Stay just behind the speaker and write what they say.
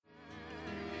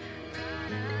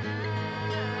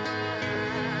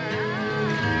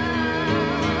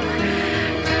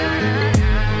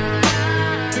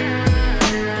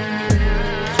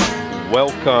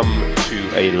Welcome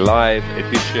to a live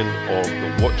edition of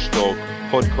the Watchdog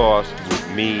podcast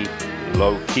with me,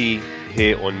 Lowkey,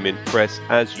 here on Mint Press.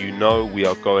 As you know, we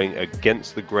are going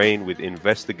against the grain with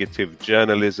investigative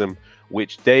journalism,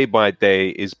 which day by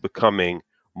day is becoming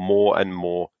more and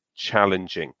more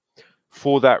challenging.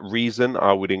 For that reason,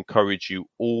 I would encourage you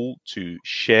all to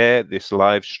share this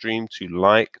live stream, to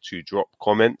like, to drop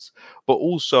comments, but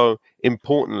also,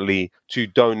 importantly, to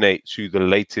donate to the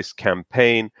latest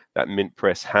campaign that Mint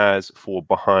Press has for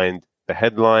Behind the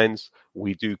Headlines.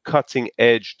 We do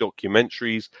cutting-edge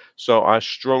documentaries, so I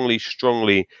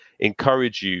strongly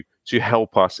encourage you to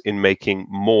help us in making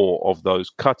more of those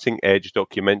cutting-edge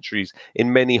documentaries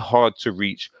in many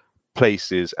hard-to-reach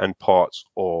places and parts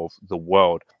of the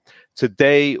world.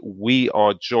 Today, we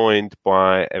are joined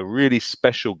by a really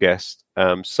special guest,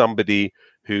 somebody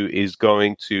who is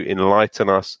going to enlighten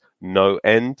us no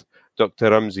end.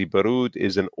 Dr. Ramzy Baroud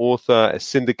is an author, a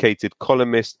syndicated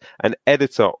columnist, and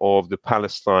editor of the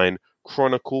Palestine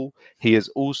Chronicle. He is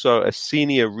also a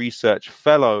senior research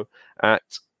fellow at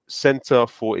Center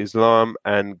for Islam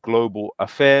and Global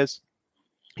Affairs.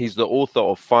 He's the author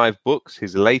of 5 books.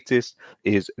 His latest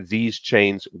is These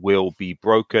Chains Will Be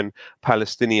Broken,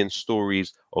 Palestinian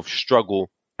Stories of Struggle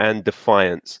and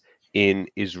Defiance in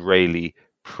Israeli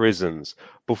Prisons.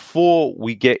 Before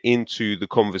we get into the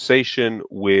conversation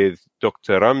with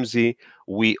Dr. Ramzy,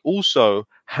 we also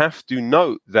have to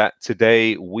note that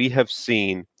today we have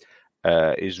seen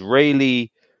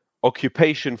Israeli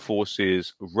occupation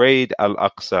forces raid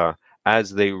Al-Aqsa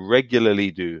as they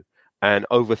regularly do. And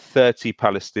over 30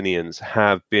 Palestinians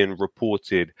have been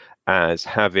reported as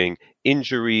having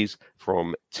injuries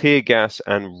from tear gas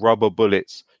and rubber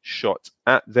bullets shot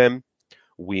at them.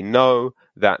 We know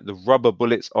that the rubber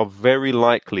bullets are very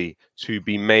likely to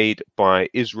be made by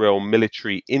Israel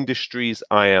Military Industries,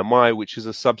 IMI, which is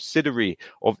a subsidiary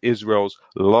of Israel's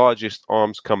largest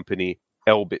arms company,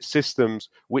 Elbit Systems,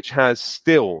 which has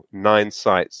still 9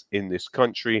 sites in this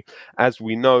country. As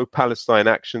we know, Palestine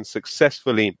Action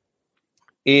successfully,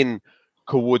 in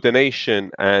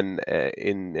coordination and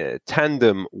in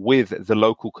tandem with the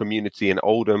local community in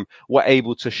Oldham, were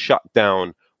able to shut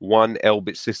down one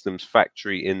Elbit Systems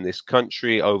factory in this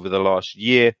country over the last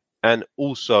year, and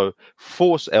also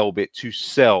force Elbit to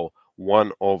sell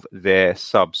one of their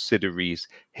subsidiaries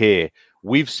here.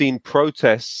 We've seen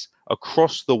protests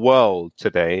across the world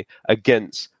today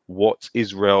against what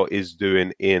Israel is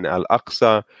doing in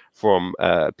Al-Aqsa, from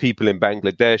people in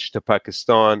Bangladesh to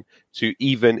Pakistan to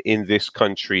even in this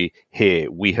country here.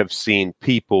 We have seen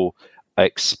people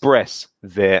express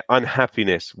their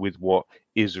unhappiness with what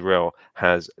Israel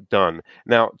has done.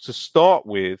 Now, to start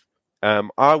with,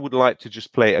 I would like to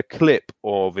just play a clip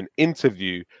of an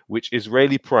interview which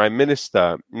Israeli Prime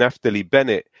Minister Naftali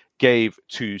Bennett gave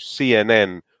to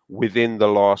CNN within the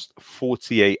last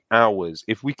 48 hours.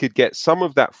 If we could get some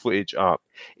of that footage up,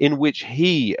 in which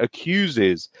he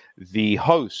accuses the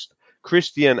host,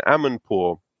 Christian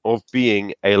Amanpour, of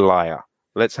being a liar.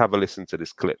 Let's have a listen to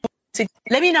this clip.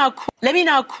 Let me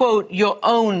now quote your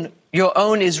own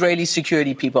Israeli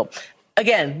security people.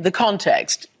 Again, the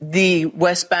context. The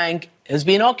West Bank has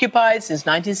been occupied since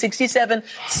 1967.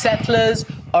 Settlers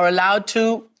are allowed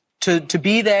to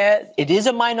be there. It is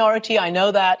a minority, I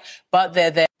know that, but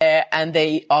they're there and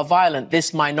they are violent,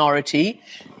 this minority,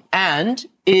 and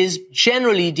is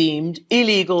generally deemed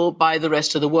illegal by the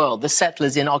rest of the world, the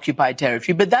settlers in occupied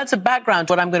territory. But that's a background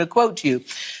to what I'm going to quote to you.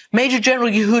 Major General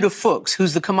Yehuda Fuchs,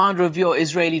 who's the commander of your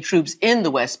Israeli troops in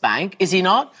the West Bank, is he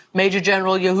not? Major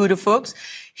General Yehuda Fuchs?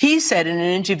 He said in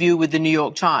an interview with the New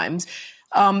York Times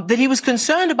that he was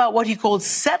concerned about what he called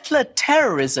settler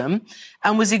terrorism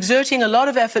and was exerting a lot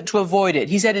of effort to avoid it.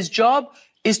 He said his job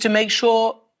is to make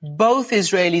sure both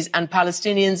Israelis and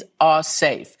Palestinians are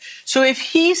safe. So if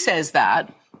he says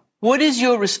that, what is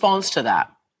your response to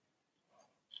that?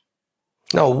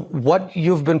 No, what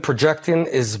you've been projecting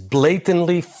is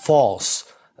blatantly false.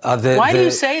 Why do you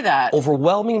say that?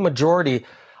 Overwhelming majority.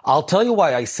 I'll tell you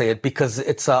why I say it, because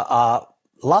it's a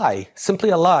lie, simply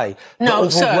a lie. No,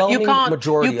 sir, you can't.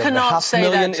 Majority You cannot say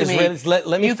that to me. Israelis,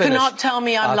 let me you finish. Cannot tell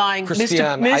me I'm lying,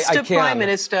 Christiane, Mr. Prime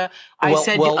Minister. I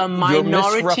said a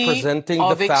minority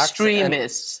of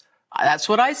extremists. That's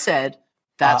what I said.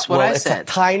 That's what I said.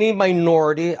 It's a tiny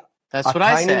minority. That's what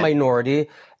I said. A tiny minority,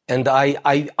 and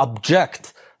I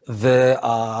object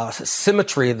the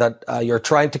symmetry that you're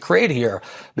trying to create here,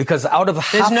 because out of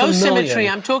half a million, there's no symmetry.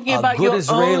 I'm talking about good your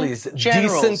Israelis, own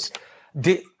generals.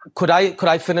 Could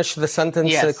I finish the sentence,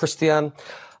 yes. Christiane?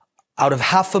 Out of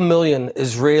 500,000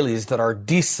 Israelis that are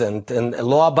decent and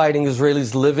law-abiding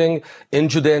Israelis living in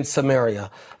Judea and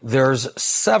Samaria, there's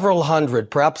several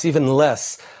hundred, perhaps even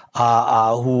less,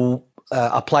 who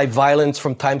apply violence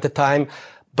from time to time.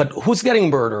 But who's getting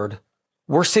murdered?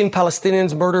 We're seeing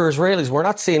Palestinians murder Israelis. We're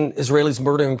not seeing Israelis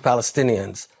murdering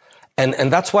Palestinians.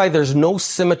 And that's why there's no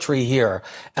symmetry here.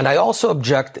 And I also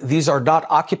object, these are not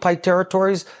occupied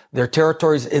territories. They're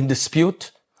territories in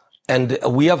dispute. And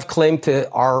we have claim to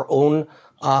our own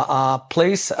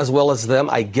place as well as them.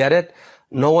 I get it.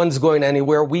 No one's going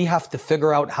anywhere. We have to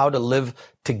figure out how to live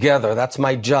together. That's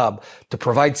my job, to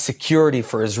provide security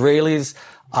for Israelis,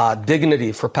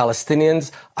 dignity for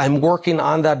Palestinians. I'm working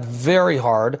on that very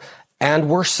hard, and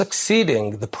we're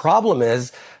succeeding. The problem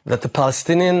is that the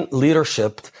Palestinian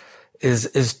leadership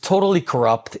is totally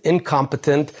corrupt,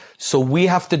 incompetent. So we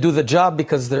have to do the job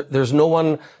because there's no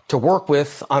one to work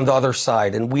with on the other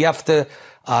side. And we have to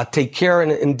take care.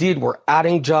 And indeed, we're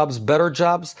adding jobs, better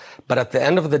jobs. But at the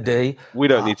end of the day, we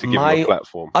don't need to give them a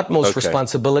platform. My utmost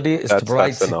responsibility is to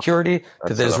provide security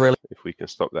to the Israeli. If we can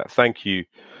stop that. Thank you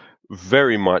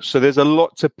very much. So there's a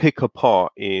lot to pick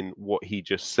apart in what he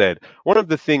just said. One of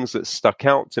the things that stuck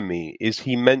out to me is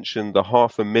he mentioned the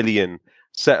 500,000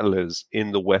 settlers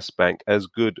in the West Bank as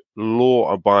good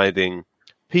law-abiding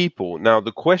people. Now,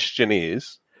 the question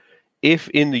is, if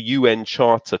in the UN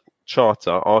Charter,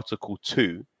 Article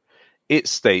 2, it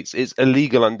states it's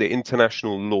illegal under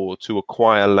international law to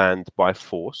acquire land by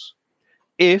force,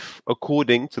 if,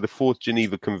 according to the Fourth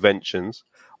Geneva Conventions,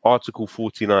 Article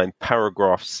 49,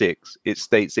 Paragraph 6, it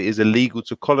states it is illegal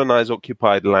to colonize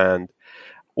occupied land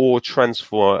or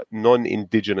transfer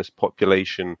non-indigenous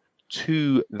population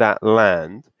to that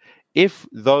land, if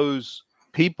those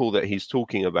people that he's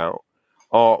talking about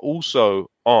are also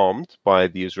armed by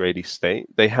the Israeli state,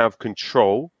 they have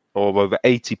control of over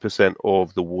 80%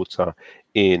 of the water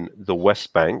in the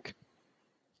West Bank,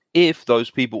 if those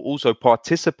people also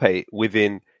participate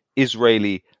within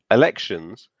Israeli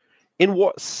elections, in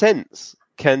what sense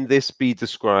can this be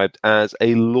described as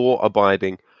a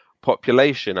law-abiding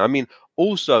population? I mean,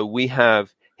 also we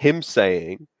have him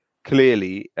saying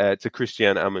clearly to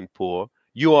Christiane Amanpour,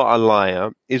 you are a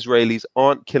liar. Israelis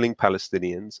aren't killing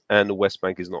Palestinians and the West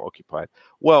Bank is not occupied.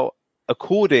 Well,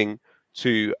 according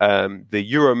to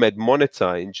the Euromed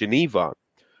Monitor in Geneva,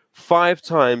 5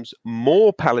 times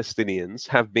more Palestinians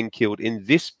have been killed in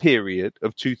this period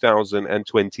of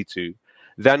 2022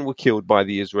 than were killed by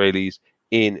the Israelis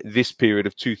in this period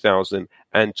of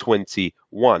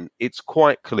 2021. It's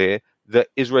quite clear that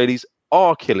Israelis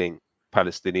are killing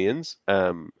Palestinians.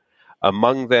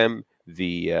 Among them,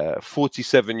 the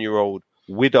 47-year-old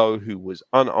widow who was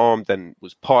unarmed and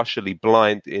was partially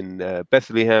blind in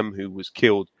Bethlehem, who was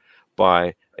killed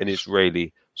by an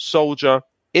Israeli soldier.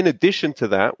 In addition to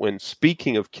that, when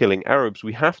speaking of killing Arabs,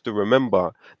 we have to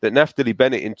remember that Naftali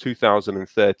Bennett in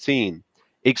 2013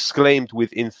 exclaimed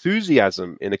with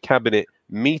enthusiasm in a cabinet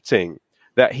meeting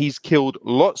that he's killed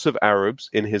lots of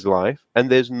Arabs in his life and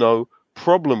there's no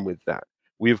problem with that.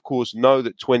 We, of course, know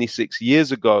that 26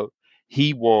 years ago,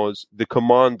 he was the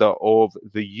commander of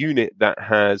the unit that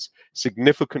has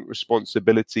significant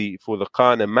responsibility for the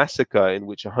Qana massacre, in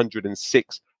which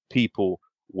 106 people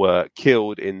were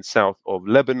killed in south of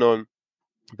Lebanon.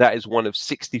 That is one of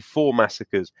 64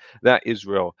 massacres that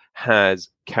Israel has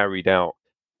carried out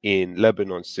in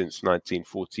Lebanon since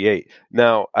 1948.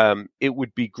 Now, it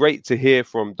would be great to hear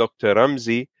from Dr.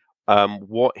 Ramzy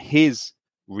what his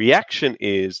reaction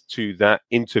is to that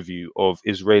interview of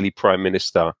Israeli Prime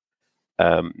Minister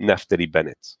Naftali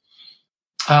Bennett.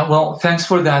 Well, thanks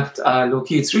for that,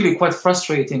 Lowkey. It's really quite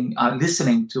frustrating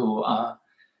listening to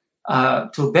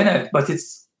Bennett, but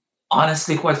it's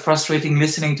honestly quite frustrating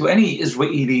listening to any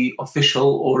Israeli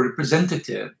official or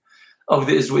representative of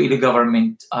the Israeli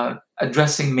government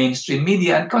addressing mainstream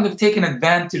media and kind of taking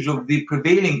advantage of the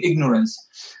prevailing ignorance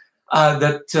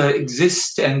that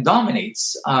exists and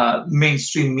dominates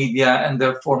mainstream media and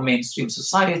therefore mainstream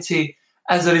society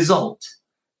as a result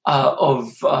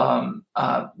of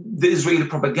the Israeli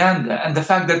propaganda and the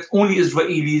fact that only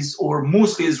Israelis or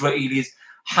mostly Israelis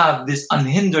have this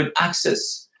unhindered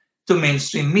access to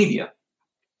mainstream media.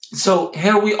 So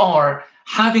here we are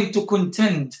having to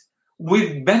contend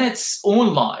with Bennett's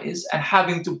own lies and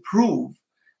having to prove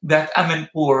that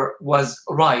Amanpour was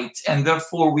right. And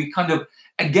therefore we kind of,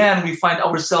 again, we find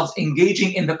ourselves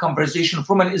engaging in the conversation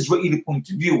from an Israeli point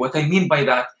of view. What I mean by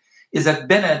that is that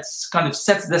Bennett kind of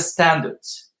sets the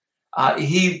standards.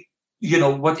 He,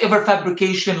 whatever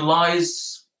fabrication,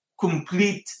 lies,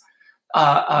 complete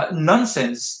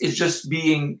nonsense is just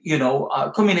being,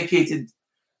 communicated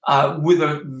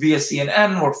whether via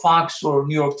CNN or Fox or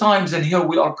New York Times. And here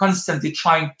we are constantly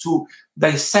trying to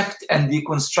dissect and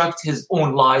deconstruct his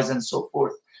own lies and so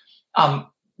forth.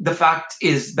 The fact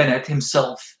is Bennett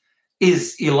himself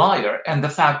is a liar. And the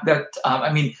fact that,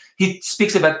 he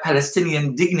speaks about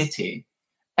Palestinian dignity,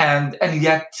 and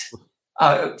yet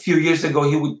a few years ago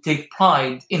he would take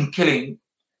pride in killing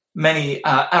many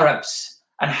Arabs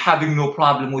and having no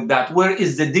problem with that. Where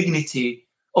is the dignity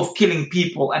of killing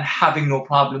people and having no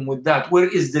problem with that? Where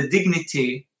is the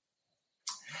dignity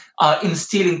in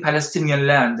stealing Palestinian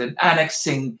land and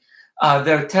annexing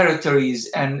their territories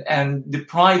and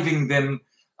depriving them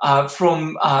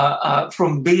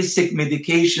from basic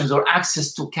medications or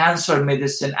access to cancer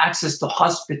medicine, access to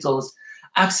hospitals,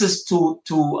 access to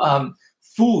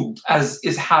food, as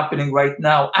is happening right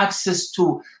now, access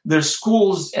to their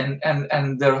schools and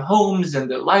their homes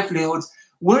and their livelihoods?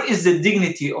 Where is the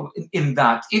dignity in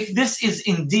that? If this is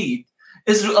indeed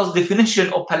Israel's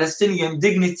definition of Palestinian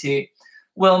dignity,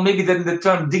 well, maybe then the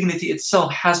term dignity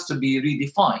itself has to be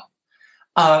redefined.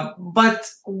 But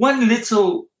one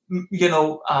little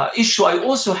issue I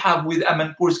also have with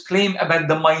Amanpour's claim about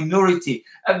the minority,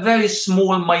 a very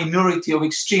small minority of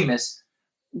extremists.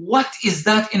 What is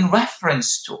that in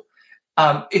reference to?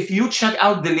 If you check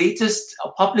out the latest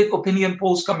public opinion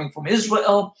polls coming from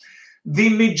Israel, the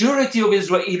majority of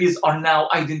Israelis are now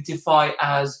identified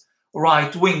as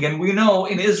right-wing. And we know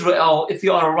in Israel, if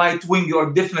you are a right-wing, you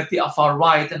are definitely a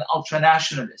far-right and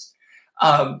ultra-nationalist.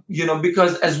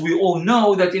 Because as we all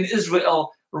know that in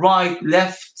Israel, right,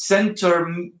 left,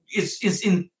 center is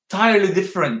entirely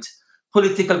different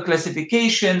political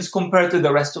classifications compared to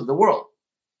the rest of the world.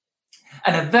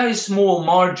 And a very small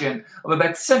margin of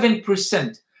about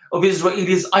 7% of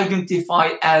Israelis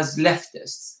identify as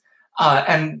leftists.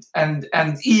 And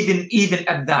even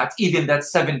at that, even that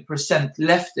 7%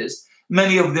 leftists,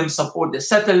 many of them support the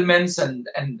settlements and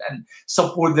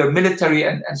support their military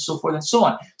and so forth and so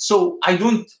on. So I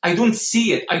don't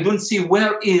see it. I don't see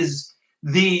where is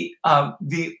the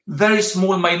very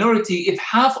small minority if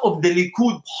half of the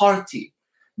Likud party,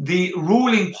 the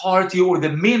ruling party or the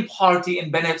main party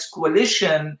in Bennett's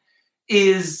coalition,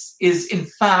 is in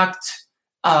fact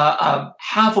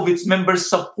half of its members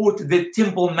support the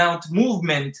Temple Mount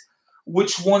movement,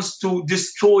 which wants to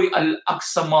destroy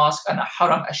Al-Aqsa Mosque and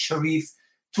Haram al-Sharif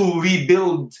to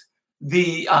rebuild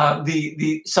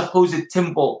the supposed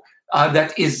temple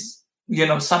that is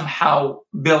somehow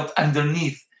built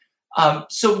underneath.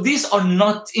 So these are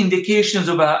not indications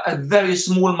of a very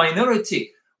small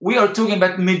minority. We are talking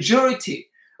about majority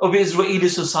of Israeli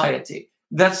society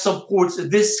that supports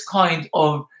this kind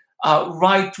of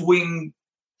right-wing,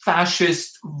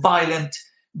 fascist, violent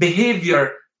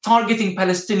behavior, targeting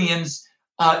Palestinians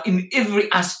in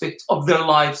every aspect of their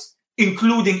lives,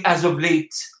 including as of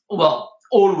late, well,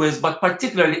 always, but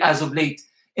particularly as of late,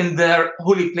 in their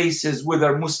holy places,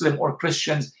 whether Muslim or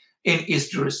Christians, in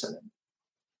East Jerusalem.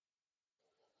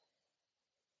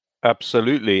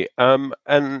 Absolutely.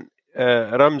 And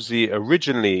Ramzy,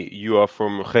 originally you are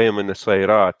from Khaym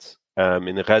al-Nusayrat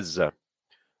in Gaza,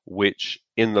 which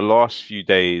in the last few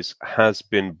days has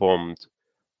been bombed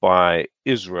by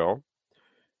Israel.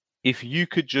 If you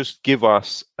could just give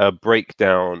us a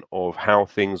breakdown of how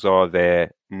things are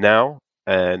there now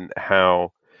and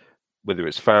how, whether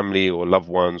it's family or loved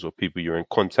ones or people you're in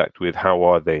contact with, how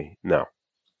are they now?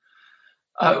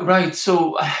 Right.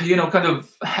 So, kind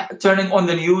of turning on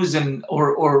the news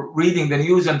or reading the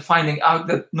news and finding out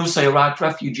that Nusayrat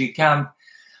refugee camp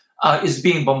is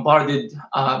being bombarded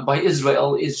by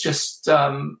Israel is just,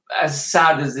 as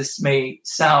sad as this may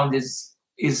sound,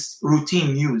 is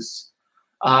routine news.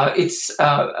 It's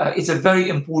a very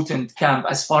important camp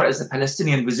as far as the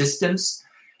Palestinian resistance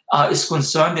is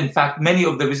concerned. In fact, many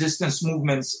of the resistance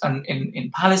movements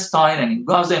in Palestine and in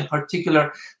Gaza in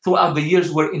particular throughout the years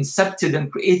were incepted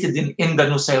and created in the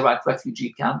Nusayrat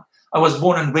refugee camp. I was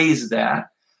born and raised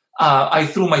there. I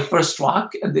threw my first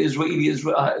rock at the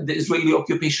Israeli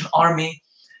occupation army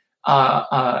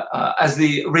as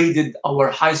they raided our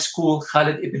high school,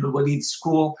 Khalid ibn al-Walid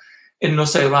school in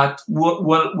Nusayrat.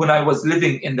 When I was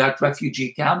living in that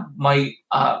refugee camp, my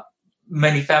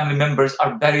many family members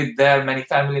are buried there. Many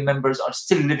family members are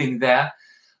still living there.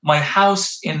 My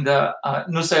house in the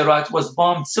Nusayrat was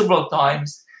bombed several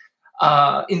times.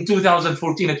 In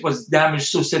 2014, it was damaged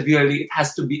so severely it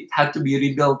had to be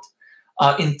rebuilt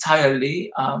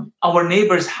entirely. Our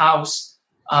neighbor's house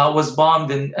was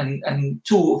bombed, and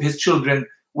two of his children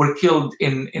were killed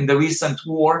in the recent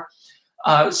war.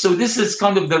 So this is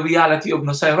kind of the reality of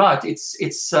Nusayrat.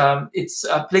 It's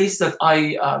a place that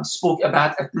I spoke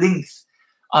about at length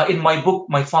in my book.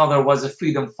 My father was a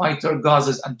freedom fighter,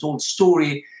 Gaza's Untold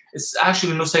Story. It's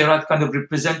actually Nusayrat kind of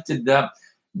represented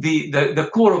the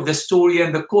core of the story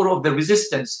and the core of the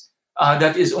resistance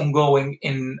that is ongoing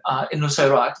in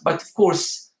Nusayrat. But of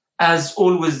course, as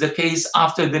always the case,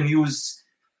 after the news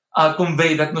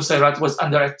conveyed that Nusayrat was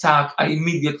under attack, I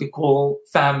immediately call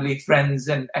family, friends,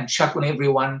 and check on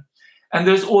everyone. And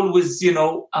there's always,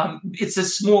 it's a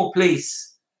small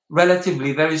place,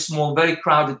 relatively very small, very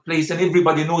crowded place, and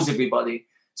everybody knows everybody.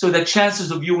 So the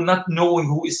chances of you not knowing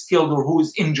who is killed or who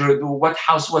is injured or what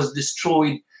house was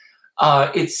destroyed,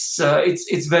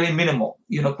 it's very minimal.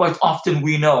 Quite often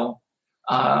we know,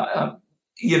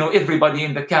 everybody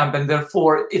in the camp, and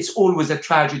therefore it's always a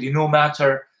tragedy, no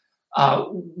matter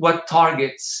what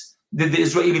targets did the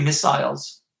Israeli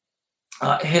missiles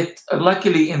hit.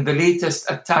 Luckily, in the latest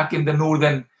attack in the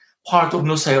northern part of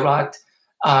Nusayrat,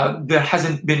 there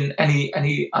hasn't been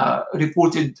any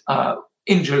reported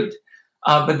injured,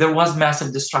 but there was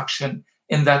massive destruction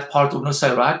in that part of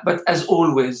Nusayrat. But as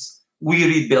always, we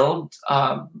rebuild.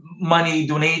 Money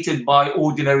donated by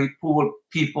ordinary poor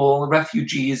people,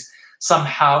 refugees.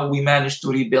 Somehow we managed to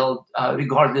rebuild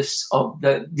regardless of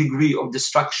the degree of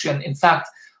destruction. In fact,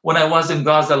 when I was in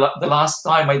Gaza the last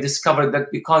time, I discovered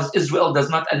that because Israel does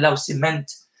not allow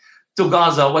cement to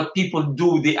Gaza, what people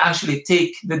do, they actually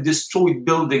take the destroyed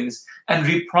buildings and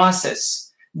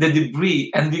reprocess the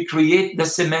debris and recreate the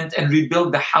cement and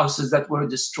rebuild the houses that were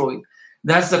destroyed.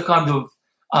 That's the kind of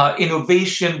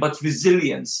innovation but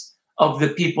resilience of the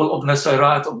people of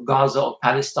Nusayrat, of Gaza, of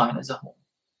Palestine as a whole.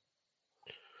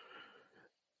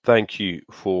 Thank you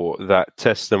for that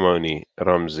testimony,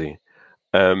 Ramzy.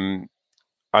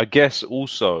 I guess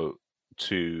also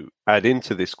to add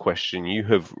into this question, you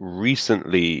have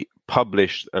recently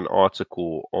published an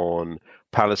article on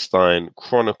Palestine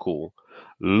Chronicle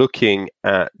looking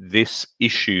at this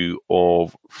issue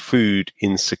of food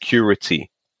insecurity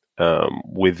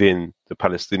within the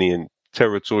Palestinian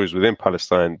territories, within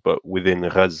Palestine, but within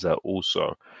Gaza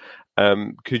also.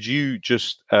 Could you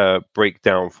just break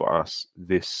down for us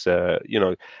this,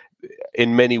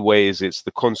 in many ways, it's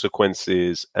the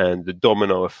consequences and the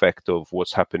domino effect of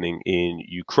what's happening in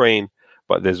Ukraine,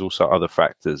 but there's also other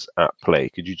factors at play.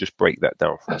 Could you just break that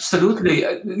down for us? Absolutely.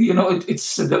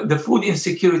 It's the food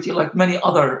insecurity, like many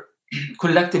other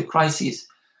collective crises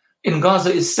in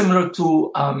Gaza, is similar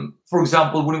to, for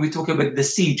example, when we talk about the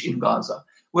siege in Gaza,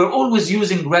 we're always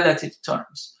using relative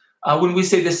terms. When we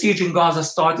say the siege in Gaza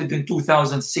started in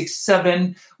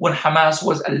 2006-07, when Hamas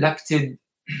was elected,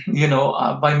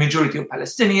 by majority of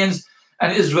Palestinians,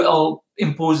 and Israel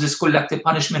imposed this collective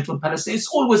punishment on Palestinians, it's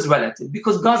always relative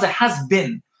because Gaza has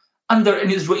been under an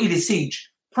Israeli siege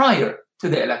prior to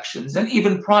the elections. And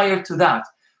even prior to that,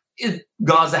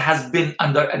 Gaza has been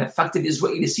under an effective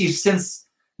Israeli siege since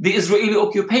the Israeli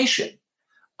occupation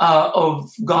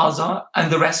of Gaza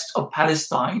and the rest of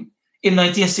Palestine in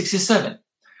 1967.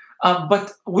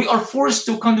 But we are forced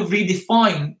to kind of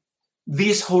redefine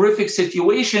these horrific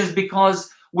situations because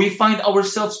we find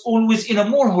ourselves always in a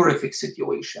more horrific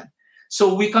situation.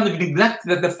 So we kind of neglect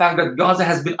the fact that Gaza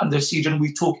has been under siege, and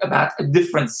we talk about a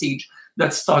different siege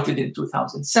that started in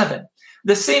 2007.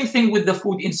 The same thing with the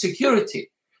food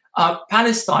insecurity.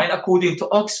 Palestine, according to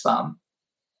Oxfam,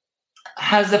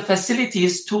 has the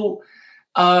facilities to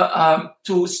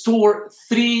store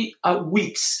 3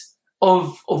 weeks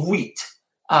of wheat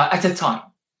at a time.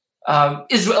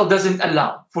 Israel doesn't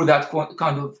allow for that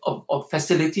kind of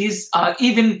facilities.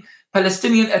 Even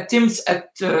Palestinian attempts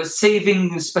at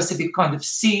saving specific kind of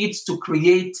seeds to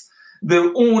create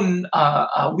their own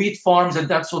wheat farms and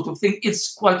that sort of thing,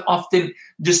 it's quite often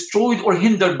destroyed or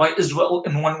hindered by Israel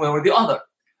in one way or the other.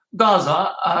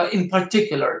 Gaza, in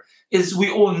particular, we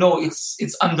all know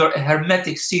it's under a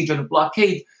hermetic siege and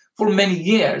blockade for many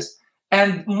years.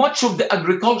 And much of the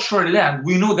agricultural land,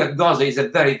 we know that Gaza is a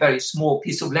very, very small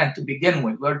piece of land to begin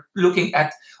with. We're looking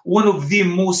at one of the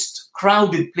most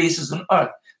crowded places on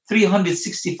earth,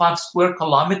 365 square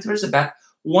kilometers, about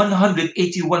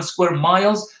 181 square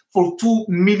miles for 2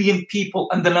 million people,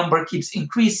 and the number keeps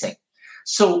increasing.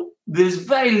 So there's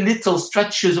very little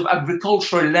stretches of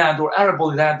agricultural land or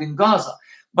arable land in Gaza.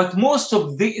 But most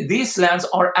of these lands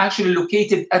are actually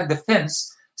located at the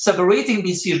fence separating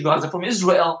besieged Gaza from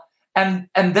Israel. And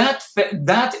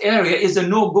that area is a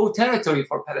no-go territory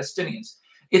for Palestinians.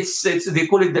 They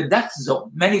call it the death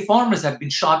zone. Many farmers have been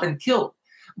shot and killed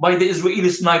by the Israeli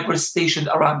snipers stationed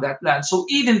around that land. So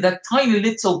even that tiny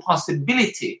little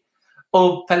possibility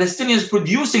of Palestinians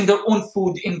producing their own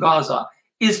food in Gaza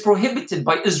is prohibited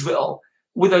by Israel,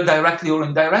 whether directly or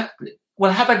indirectly.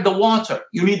 Well, how about the water?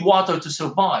 You need water to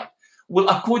survive. Well,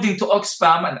 according to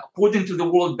Oxfam and according to the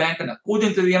World Bank and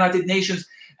according to the United Nations,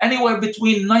 anywhere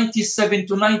between 97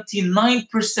 to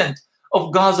 99%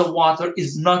 of Gaza water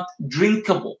is not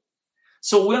drinkable.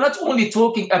 So we're not only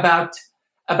talking about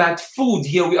about food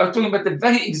here. We are talking about the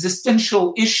very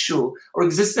existential issue or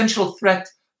existential threat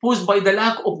posed by the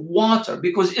lack of water,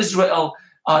 because Israel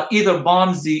either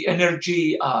bombs the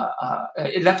energy,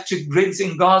 electric grids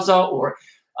in Gaza, or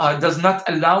does not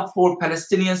allow for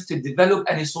Palestinians to develop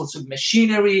any sorts of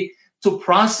machinery to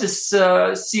process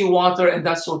seawater and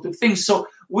that sort of thing. So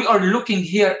we are looking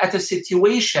here at a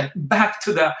situation back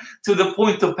to the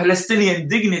point of Palestinian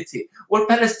dignity, where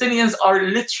Palestinians are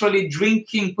literally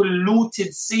drinking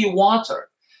polluted seawater.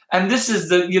 And this is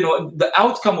the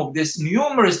outcome of this: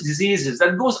 numerous diseases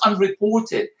that goes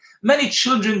unreported. Many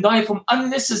children die from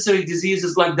unnecessary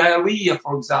diseases like diarrhea,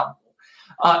 for example.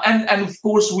 And of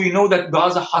course, we know that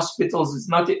Gaza hospitals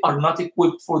are not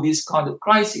equipped for these kind of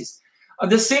crises.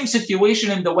 The same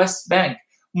situation in the West Bank.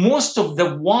 Most of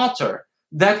the water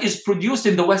that is produced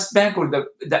in the West Bank, or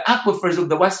the aquifers of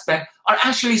the West Bank, are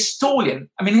actually stolen.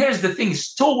 I mean, here's the thing: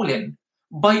 stolen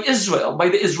by Israel, by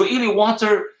the Israeli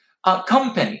water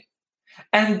company,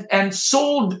 and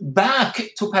sold back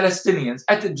to Palestinians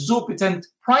at exorbitant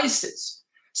prices,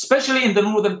 especially in the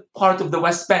northern part of the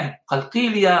West Bank,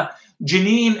 Qalqilia,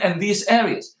 Jenin, and these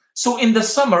areas. So in the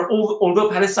summer, although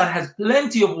Palestine has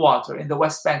plenty of water in the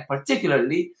West Bank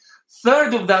particularly,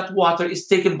 third of that water is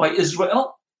taken by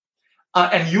Israel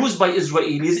and used by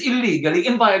Israelis illegally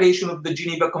in violation of the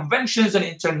Geneva Conventions and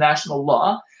international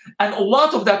law. And a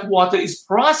lot of that water is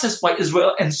processed by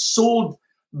Israel and sold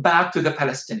back to the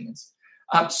Palestinians.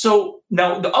 So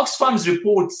now the Oxfam's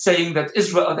report saying that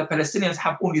Israel, the Palestinians,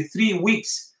 have only 3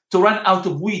 weeks to run out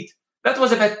of wheat. That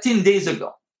was about 10 days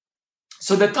ago.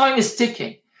 So the time is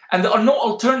ticking, and there are no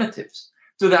alternatives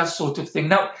to that sort of thing.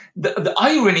 Now, the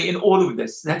irony in all of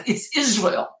this, that it's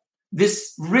Israel,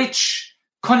 this rich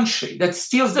country that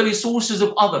steals the resources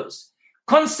of others,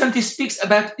 constantly speaks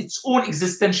about its own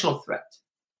existential threat,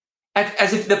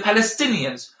 as if the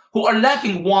Palestinians, who are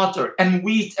lacking water and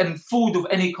wheat and food of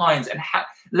any kinds, and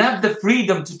lack the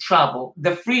freedom to travel,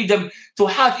 the freedom to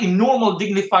have a normal,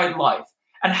 dignified life,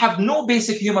 and have no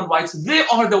basic human rights, they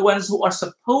are the ones who are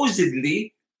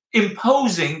supposedly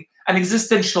imposing an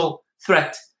existential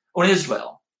threat on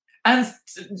Israel. And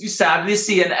you sadly,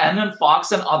 CNN and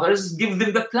Fox and others give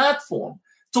them the platform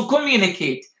to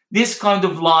communicate these kind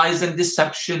of lies and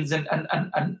deceptions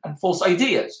and false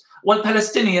ideas, while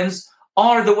Palestinians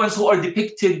are the ones who are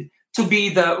depicted to be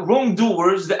the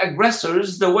wrongdoers, the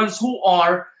aggressors, the ones who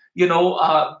are,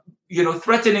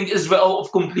 threatening Israel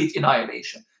of complete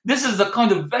annihilation. This is the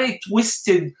kind of very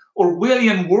twisted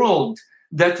Orwellian world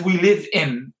that we live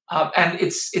in, and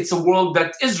it's a world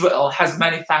that Israel has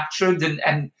manufactured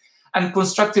and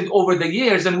constructed over the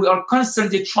years, and we are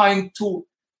constantly trying to,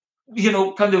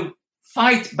 kind of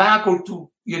fight back, or to,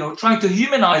 trying to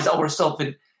humanize ourselves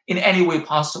in any way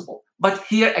possible. But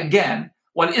here again,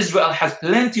 while Israel has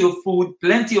plenty of food,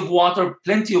 plenty of water,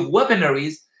 plenty of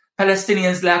weaponaries,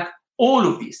 Palestinians lack all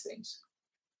of these things.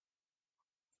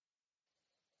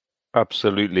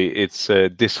 Absolutely. It's a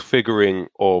disfiguring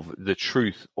of the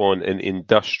truth on an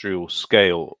industrial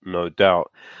scale, no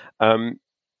doubt.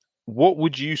 What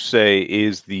would you say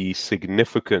is the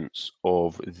significance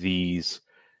of these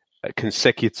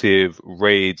consecutive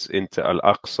raids into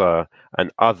Al-Aqsa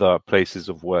and other places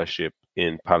of worship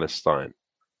in Palestine?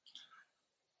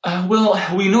 Well,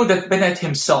 we know that Bennett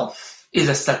himself is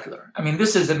a settler. I mean,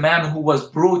 this is a man who was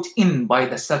brought in by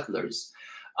the settlers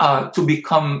to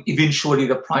become eventually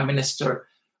the prime minister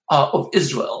of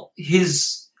Israel.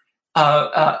 His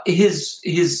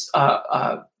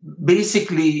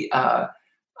basically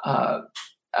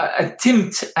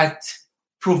attempt at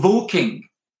provoking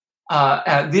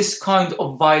this kind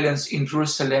of violence in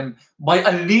Jerusalem by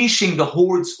unleashing the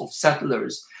hordes of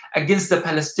settlers against the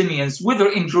Palestinians, whether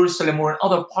in Jerusalem or in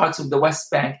other parts of the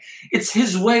West Bank, it's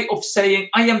his way of saying,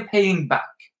 I am paying back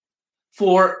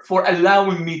for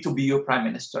allowing me to be your prime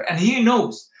minister. And he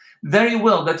knows very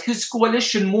well that his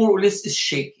coalition more or less is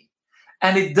shaky,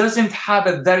 and it doesn't have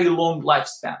a very long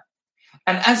lifespan.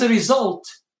 And as a result,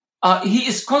 he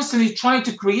is constantly trying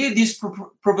to create these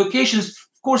provocations.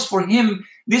 Of course, for him,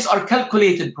 these are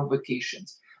calculated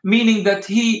provocations, meaning that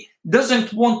he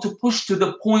doesn't want to push to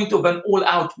the point of an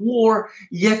all-out war,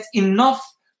 yet enough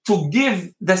to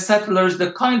give the settlers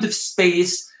the kind of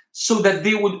space so that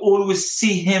they would always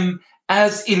see him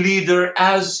as a leader,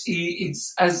 as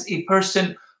a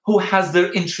person who has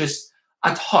their interests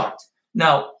at heart.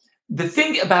 Now, the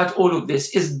thing about all of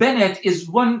this is Bennett is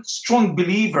one strong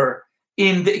believer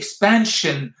in the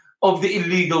expansion of the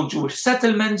illegal Jewish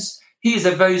settlements. He is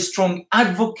a very strong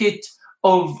advocate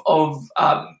of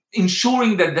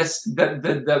ensuring that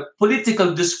the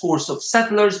political discourse of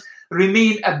settlers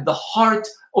remain at the heart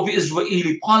of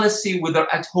Israeli policy, whether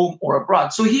at home or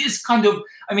abroad. So he is kind of,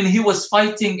 he was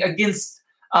fighting against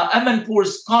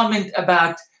Amanpour's comment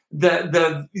about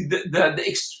the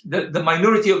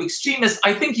minority of extremists.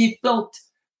 I think he felt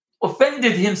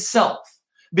offended himself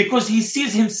because he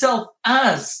sees himself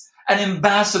as an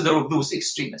ambassador of those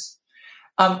extremists.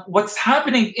 What's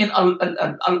happening in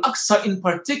Al-Aqsa in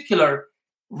particular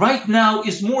right now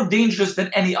is more dangerous than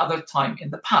any other time in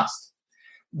the past.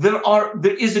 There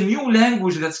is a new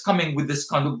language that's coming with this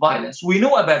kind of violence. We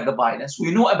know about the violence.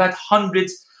 We know about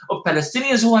hundreds of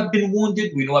Palestinians who have been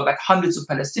wounded. We know about hundreds of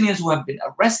Palestinians who have been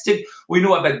arrested. We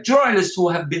know about journalists who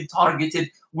have been targeted.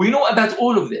 We know about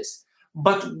all of this.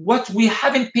 But what we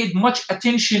haven't paid much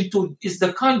attention to is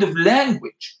the kind of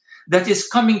language that is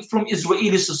coming from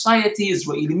Israeli society,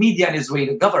 Israeli media, and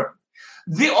Israeli government.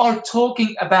 They are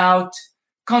talking about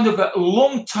kind of a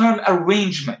long-term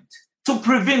arrangement to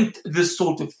prevent this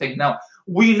sort of thing. Now,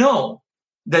 we know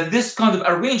that this kind of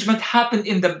arrangement happened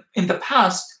in the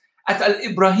past at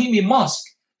Al-Ibrahimi Mosque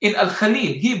in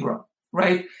Al-Khalil, Hebron,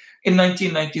 right? In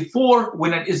 1994,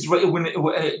 when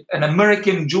an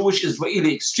American Jewish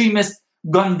Israeli extremist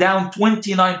gunned down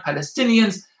 29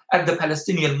 Palestinians at the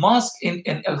Palestinian mosque in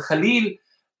Al-Khalil,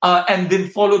 and then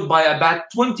followed by about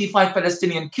 25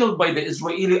 Palestinians killed by the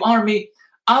Israeli army.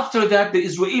 After that, the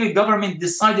Israeli government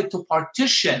decided to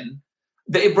partition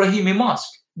the Ibrahimi Mosque,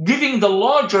 giving the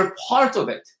larger part of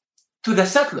it to the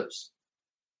settlers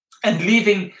and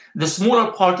leaving the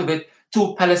smaller part of it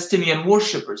to Palestinian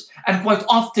worshippers. And quite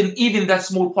often, even that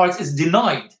small part is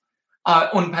denied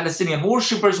on Palestinian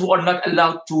worshippers who are not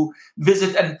allowed to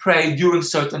visit and pray during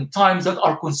certain times that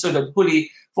are considered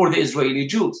holy for the Israeli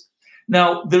Jews.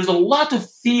 Now, there's a lot of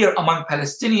fear among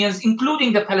Palestinians,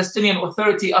 including the Palestinian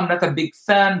Authority. I'm not a big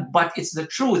fan, but it's the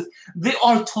truth. They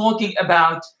are talking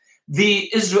about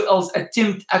Israel's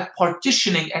attempt at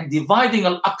partitioning and dividing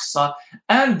Al-Aqsa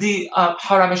and the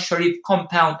Haram al-Sharif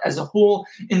compound as a whole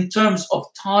in terms of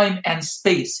time and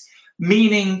space,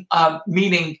 meaning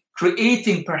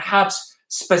creating perhaps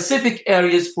specific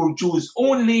areas for Jews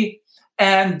only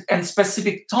and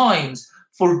specific times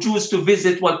for Jews to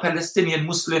visit, while Palestinian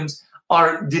Muslims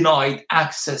are denied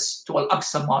access to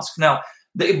Al-Aqsa Mosque. Now,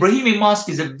 the Ibrahimi Mosque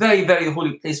is a very, very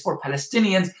holy place for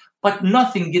Palestinians, but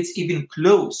nothing gets even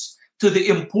close to the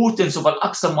importance of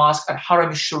Al-Aqsa Mosque and Haram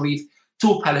al-Sharif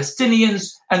to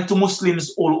Palestinians and to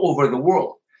Muslims all over the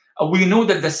world. We know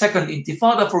that the Second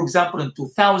Intifada, for example, in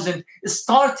 2000,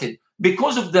 started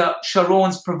because of the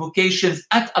Sharon's provocations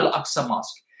at Al-Aqsa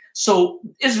Mosque. So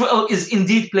Israel is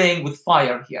indeed playing with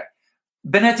fire here.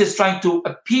 Bennett is trying to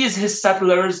appease his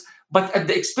settlers, but at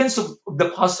the expense of the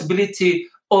possibility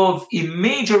of a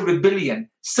major rebellion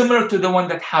similar to the one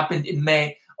that happened in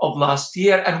May of last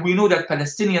year. And we know that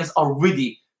Palestinians are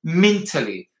ready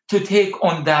mentally to take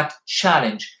on that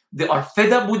challenge. They are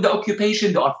fed up with the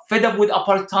occupation. They are fed up with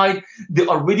apartheid. They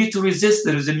are ready to resist.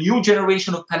 There is a new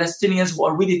generation of Palestinians who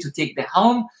are ready to take the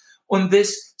helm on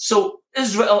this. So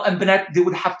Israel and Bennett, they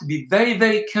would have to be very,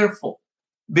 very careful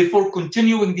before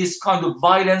continuing this kind of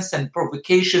violence and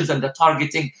provocations and the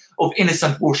targeting of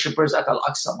innocent worshippers at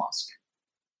Al-Aqsa Mosque.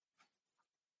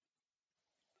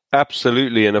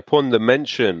 Absolutely. And upon the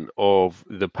mention of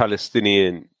the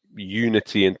Palestinian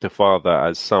Unity Intifada,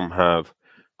 as some have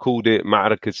called it,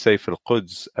 Ma'arakat Sayf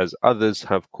al-Quds, as others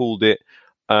have called it,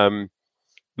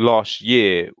 last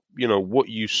year, what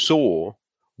you saw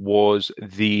was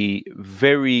the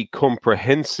very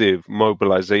comprehensive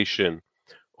mobilization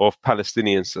of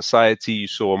Palestinian society. You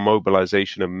saw a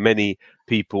mobilization of many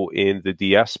people in the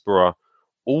diaspora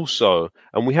also.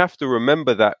 And we have to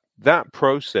remember that that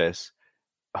process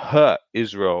hurt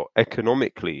Israel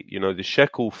economically. The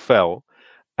shekel fell,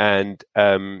 and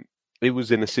it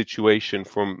was in a situation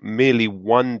from merely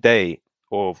one day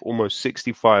of almost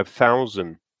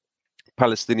 65,000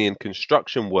 Palestinian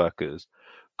construction workers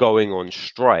going on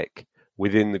strike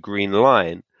within the Green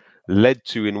Line led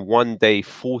to, in one day,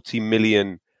 $40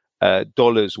 million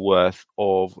worth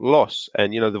of loss.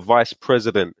 And, the vice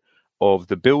president of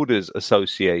the Builders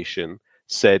Association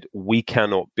said, we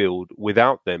cannot build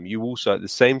without them. You also, at the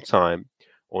same time,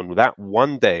 on that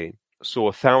one day, saw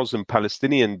 1,000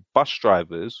 Palestinian bus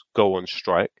drivers go on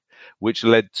strike, which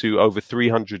led to over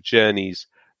 300 journeys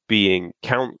being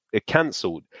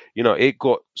cancelled. It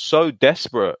got so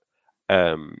desperate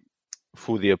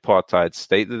for the apartheid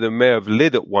state that the mayor of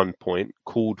Lid at one point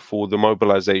called for the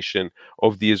mobilization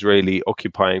of the Israeli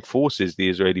occupying forces, the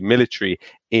Israeli military,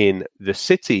 in the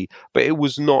city. But it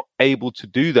was not able to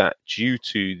do that due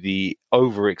to the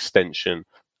overextension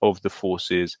of the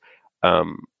forces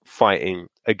fighting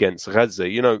against Gaza.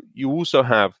 You also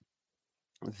have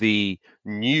the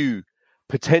new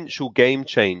potential game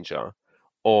changer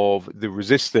of the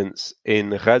resistance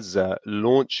in Gaza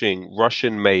launching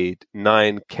Russian-made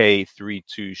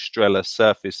 9K-32 Strela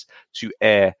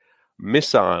surface-to-air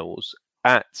missiles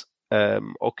at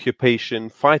occupation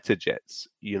fighter jets.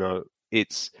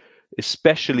 It's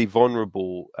especially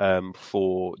vulnerable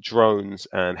for drones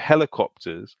and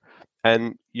helicopters.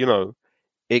 And,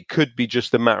 it could be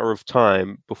just a matter of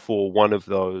time before one of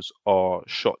those are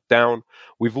shot down.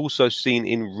 We've also seen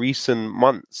in recent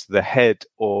months the head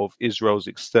of Israel's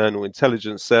external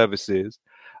intelligence services,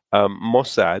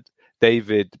 Mossad,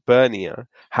 David Bernier,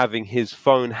 having his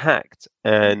phone hacked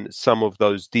and some of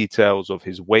those details of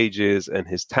his wages and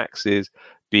his taxes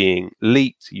being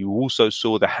leaked. You also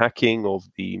saw the hacking of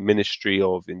the Ministry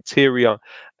of Interior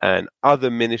and other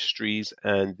ministries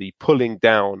and the pulling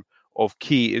down of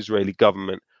key Israeli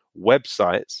government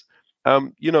websites.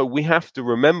 We have to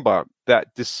remember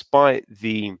that despite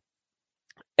the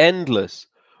endless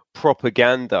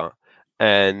propaganda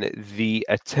and the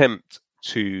attempt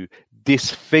to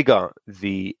disfigure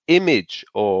the image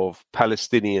of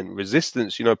Palestinian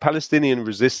resistance, Palestinian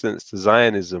resistance to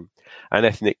Zionism and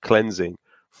ethnic cleansing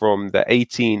from the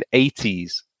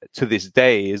 1880s to this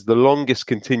day is the longest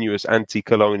continuous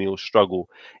anti-colonial struggle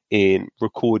in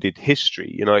recorded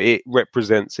history. It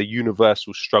represents a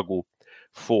universal struggle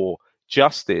for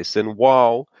justice. And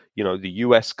while, the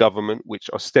US government, which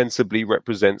ostensibly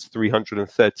represents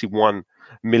 331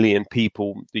 million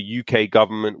people, the UK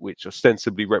government, which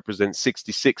ostensibly represents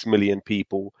 66 million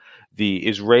people, the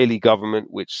Israeli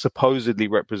government, which supposedly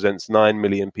represents 9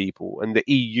 million people, and the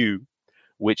EU,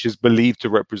 which is believed to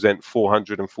represent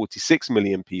 446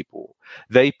 million people,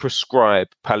 they prescribe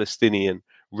Palestinian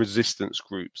resistance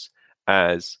groups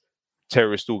as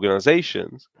terrorist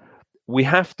organizations. We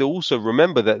have to also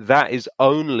remember that that is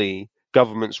only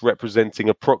governments representing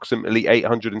approximately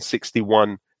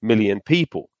 861 million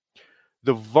people.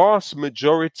 The vast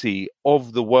majority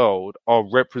of the world are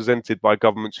represented by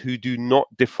governments who do not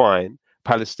define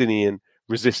Palestinian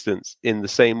resistance in the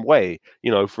same way.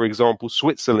 For example,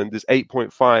 Switzerland is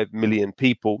 8.5 million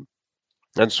people,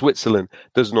 and Switzerland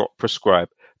does not prescribe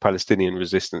Palestinian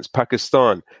resistance.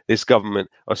 Pakistan, this government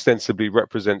ostensibly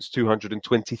represents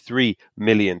 223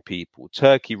 million people.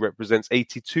 Turkey represents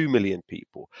 82 million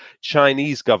people.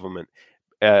 Chinese government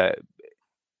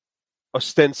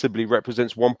ostensibly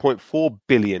represents 1.4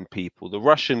 billion people. The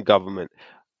Russian government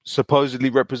supposedly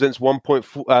represents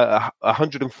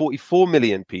 144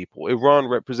 million people. Iran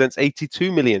represents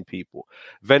 82 million people.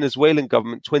 Venezuelan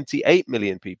government, 28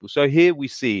 million people. So here we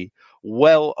see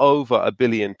well over a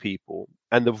billion people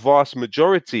and the vast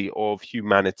majority of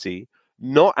humanity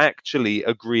not actually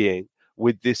agreeing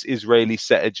with this Israeli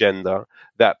set agenda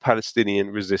that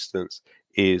Palestinian resistance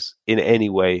is in any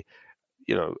way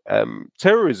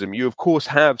terrorism. You, of course,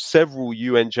 have several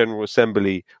UN General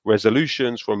Assembly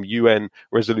resolutions from UN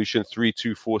Resolution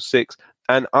 3246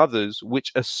 and others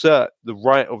which assert the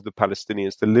right of the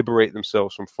Palestinians to liberate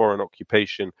themselves from foreign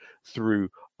occupation through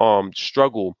armed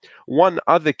struggle. One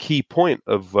other key point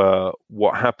of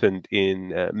what happened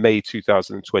in May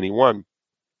 2021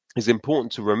 is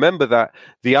important to remember that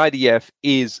the IDF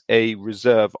is a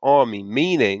reserve army,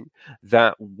 meaning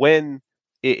that when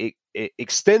it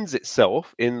extends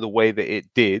itself in the way that it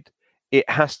did, it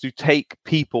has to take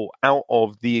people out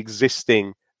of the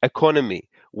existing economy,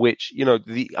 which,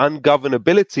 the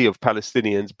ungovernability of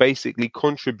Palestinians basically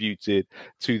contributed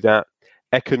to that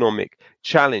economic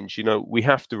challenge. We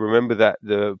have to remember that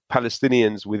the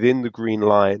Palestinians within the Green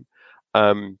Line,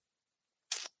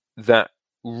 that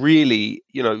really,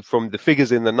 from the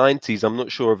figures in the 90s, I'm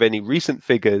not sure of any recent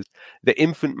figures, the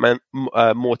infant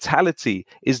mortality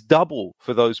is double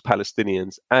for those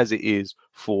Palestinians as it is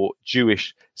for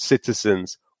Jewish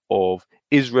citizens of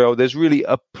Israel. There's really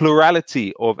a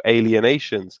plurality of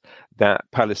alienations that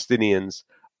Palestinians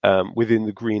within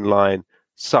the Green Line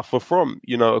suffer from.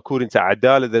 According to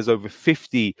Adala, there's over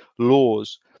 50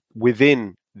 laws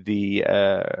within the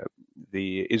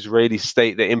Israeli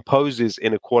state that imposes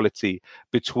inequality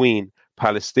between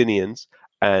Palestinians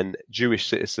and Jewish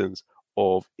citizens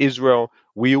of Israel.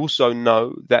 We also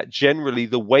know that generally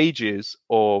the wages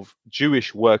of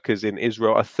Jewish workers in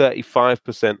Israel are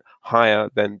 35% higher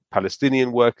than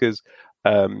Palestinian workers.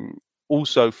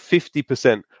 Also,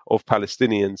 50% of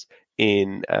Palestinians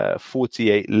in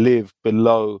 48 live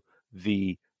below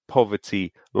the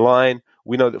poverty line.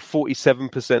 We know that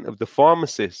 47% of the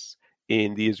pharmacists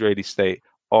in the Israeli state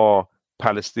are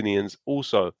Palestinians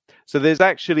also. So there's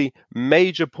actually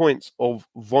major points of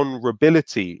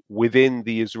vulnerability within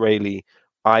the Israeli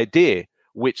idea,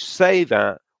 which say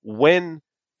that when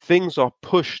things are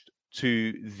pushed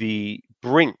to the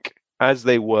brink as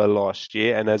they were last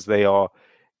year and as they are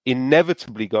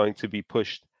inevitably going to be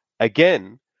pushed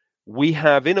again, we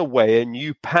have, in a way, a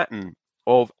new pattern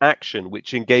of action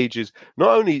which engages not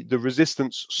only the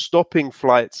resistance stopping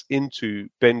flights into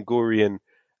Ben Gurion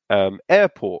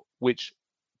airport, which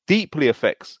deeply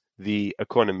affects the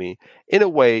economy. In a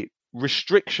way,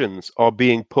 restrictions are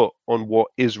being put on what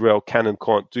Israel can and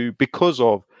can't do because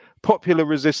of popular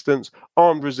resistance,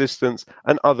 armed resistance,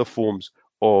 and other forms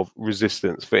of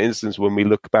resistance. For instance, when we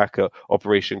look back at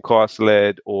Operation Cast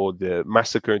Lead or the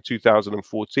massacre in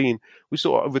 2014, we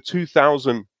saw over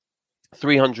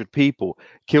 2,300 people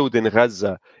killed in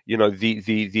Gaza. You know,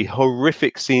 the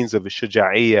horrific scenes of a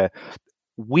Shuja'iyya.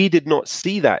 We did not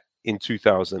see that in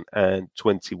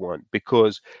 2021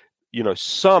 because, you know,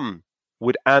 some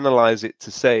would analyze it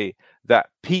to say that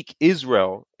peak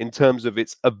Israel, in terms of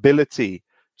its ability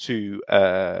to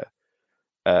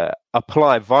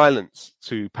apply violence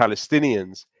to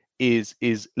Palestinians, is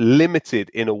limited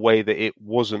in a way that it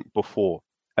wasn't before.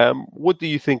 What do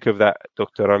you think of that,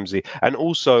 Dr. Ramzy? And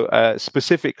also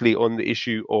specifically on the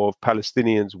issue of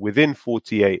Palestinians within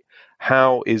 48,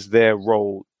 how is their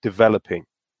role developing?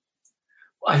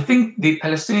 I think the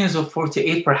Palestinians of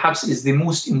 48 perhaps is the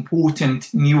most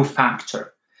important new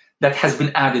factor that has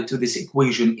been added to this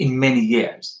equation in many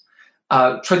years.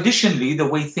 Traditionally, the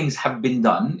way things have been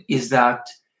done is that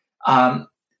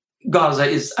Gaza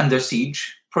is under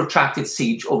siege, protracted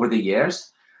siege over the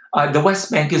years. The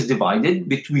West Bank is divided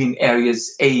between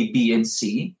areas A, B, and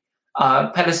C.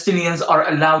 Palestinians are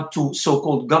allowed to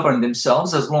so-called govern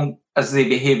themselves as long as they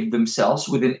behave themselves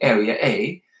within Area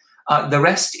A. The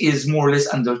rest is more or less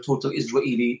under total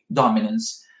Israeli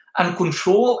dominance and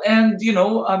control. And,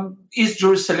 East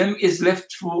Jerusalem is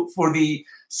left for the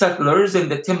settlers and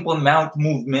the Temple Mount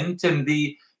movement and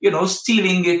the,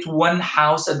 stealing it one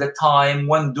house at a time,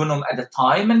 one dunum at a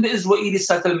time. And the Israeli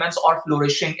settlements are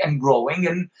flourishing and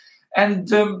growing. And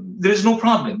there is no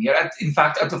problem here. In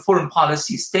fact, at the foreign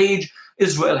policy stage,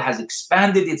 Israel has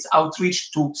expanded its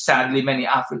outreach to, sadly, many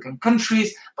African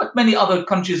countries, but many other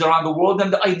countries around the world.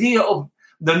 And the idea of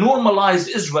the normalized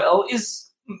Israel is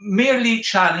merely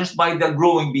challenged by the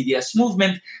growing BDS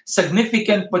movement,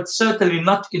 significant, but certainly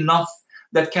not enough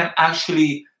that can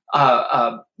actually,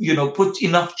 put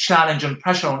enough challenge and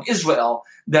pressure on Israel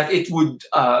that it would,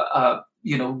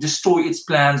 destroy its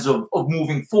plans of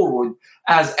moving forward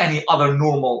as any other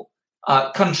normal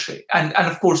country. And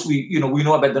of course, we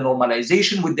know about the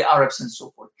normalization with the Arabs and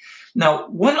so forth. Now,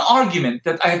 one argument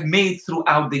that I have made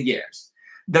throughout the years,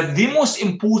 that the most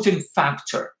important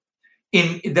factor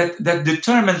that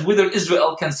determines whether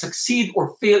Israel can succeed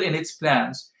or fail in its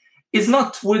plans is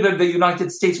not whether the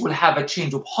United States will have a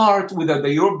change of heart, whether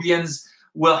the Europeans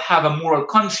will have a moral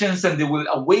conscience and they will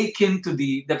awaken to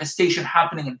the devastation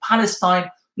happening in Palestine.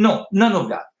 No, none of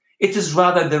that. It is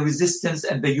rather the resistance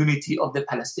and the unity of the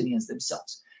Palestinians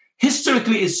themselves.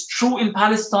 Historically, it's true in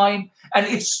Palestine, and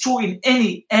it's true in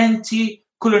any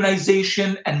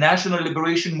anti-colonization and national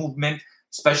liberation movement,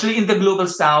 especially in the global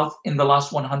South in the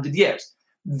last 100 years.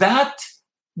 That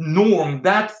norm,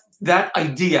 that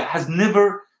idea has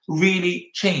never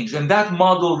really changed. And that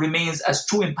model remains as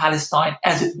true in Palestine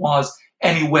as it was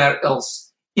anywhere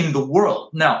else in the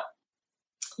world. Now,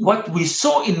 what we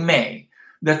saw in May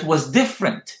that was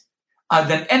different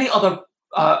than any other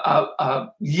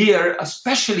year,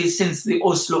 especially since the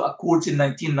Oslo Accords in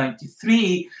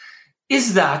 1993,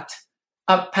 is that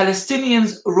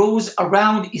Palestinians rose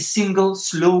around a single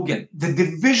slogan. The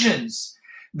divisions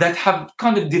that have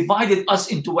kind of divided us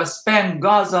into West Bank,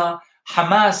 Gaza,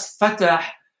 Hamas, Fatah,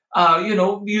 you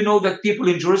know that people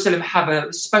in Jerusalem have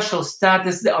a special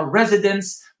status. They are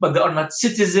residents, but they are not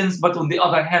citizens. But on the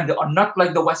other hand, they are not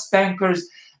like the West Bankers.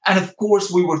 And of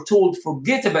course, we were told,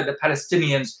 forget about the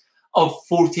Palestinians of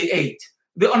 48.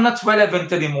 They are not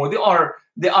relevant anymore.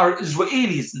 They are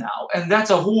Israelis now. And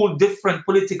that's a whole different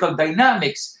political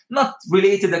dynamics, not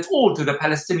related at all to the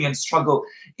Palestinian struggle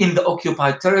in the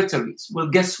occupied territories. Well,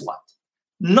 guess what?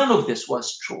 None of this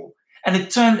was true. And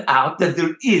it turned out that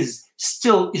there is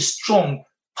still a strong,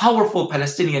 powerful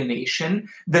Palestinian nation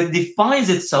that defines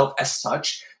itself as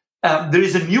such. There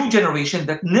is a new generation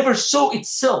that never saw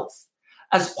itself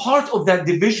as part of that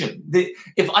division.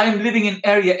 If I am living in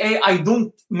Area A,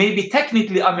 maybe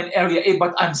technically I'm in Area A,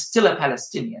 but I'm still a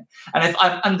Palestinian. And if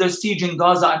I'm under siege in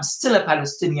Gaza, I'm still a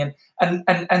Palestinian.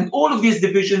 And all of these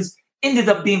divisions ended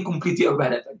up being completely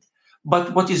irrelevant.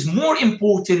 But what is more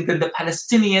important than the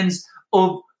Palestinians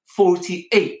of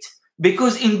 48,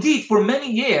 because indeed for many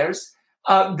years,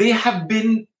 they have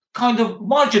been kind of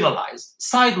marginalized,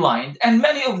 sidelined, and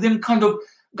many of them kind of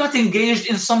got engaged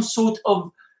in some sort of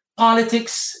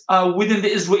politics within the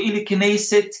Israeli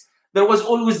Knesset. There was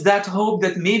always that hope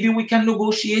that maybe we can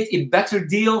negotiate a better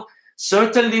deal.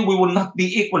 Certainly, we will not be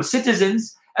equal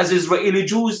citizens as Israeli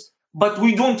Jews, but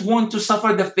we don't want to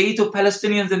suffer the fate of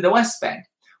Palestinians in the West Bank.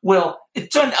 Well,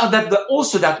 it turned out that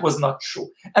also that was not true.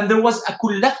 And there was a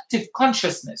collective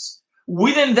consciousness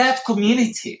within that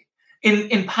community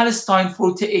in Palestine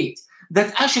 48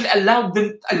 that actually allowed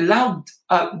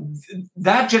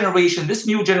that generation, this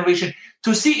new generation,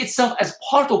 to see itself as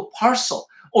part or parcel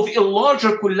of a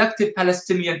larger collective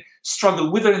Palestinian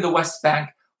struggle, whether in the West Bank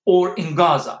or in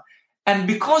Gaza. And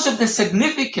because of the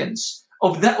significance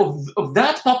of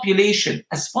that population,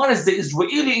 as far as the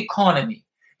Israeli economy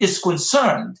is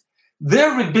concerned,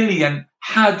 their rebellion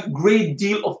had great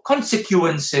deal of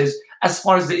consequences as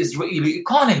far as the Israeli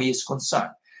economy is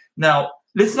concerned. Now,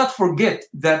 let's not forget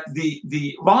that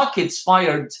the rockets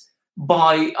fired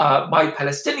by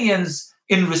Palestinians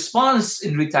in response,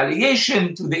 in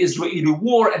retaliation to the Israeli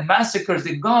war and massacres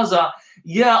in Gaza,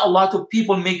 a lot of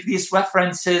people make these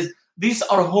references. These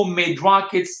are homemade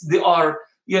rockets. They are,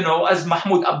 as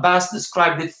Mahmoud Abbas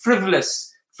described it,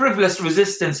 frivolous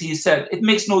resistance, he said. It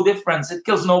makes no difference. It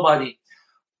kills nobody.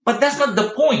 But that's not the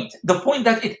point. The point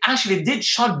that it actually did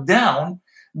shut down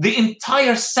the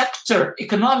entire sector,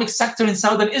 economic sector in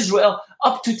southern Israel,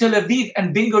 up to Tel Aviv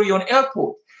and Ben Gurion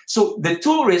Airport. So the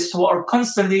tourists who are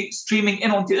constantly streaming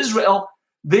in onto Israel,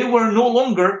 they were no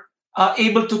longer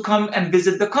able to come and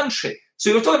visit the country. So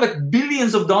you're talking about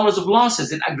billions of dollars of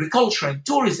losses in agriculture and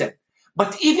tourism.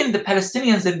 But even the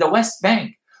Palestinians in the West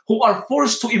Bank, who are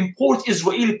forced to import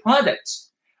Israeli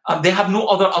products, they have no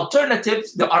other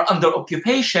alternatives. They are under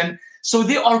occupation. So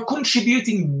they are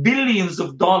contributing billions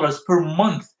of dollars per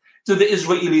month to the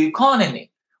Israeli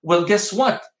economy. Well, guess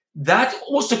what? That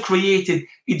also created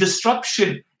a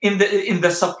disruption in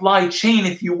the supply chain,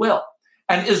 if you will.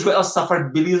 And Israel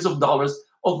suffered billions of dollars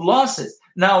of losses.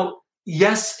 Now,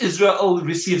 yes, Israel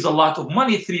receives a lot of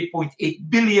money, 3.8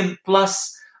 billion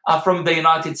plus from the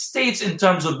United States in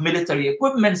terms of military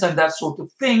equipments and that sort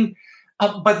of thing.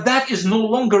 But that is no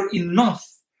longer enough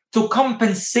to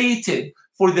compensate it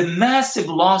for the massive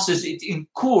losses it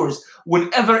incurs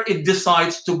whenever it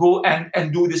decides to go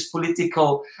and do this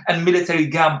political and military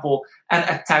gamble and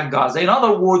attack Gaza. In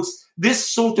other words, this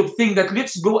sort of thing that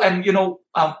let's go and,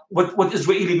 what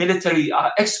Israeli military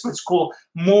experts call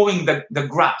mowing the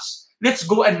grass. Let's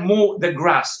go and mow the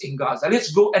grass in Gaza.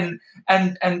 Let's go and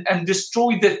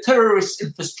destroy the terrorist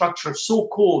infrastructure,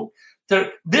 so-called.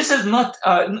 This is not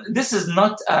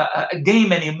a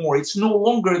game anymore. It's no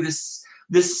longer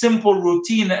this simple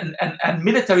routine and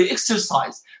military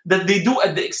exercise that they do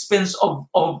at the expense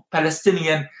of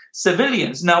Palestinian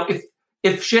civilians. Now,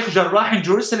 if Sheikh Jarrah in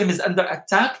Jerusalem is under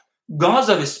attack,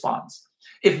 Gaza responds.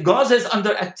 If Gaza is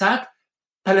under attack,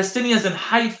 Palestinians in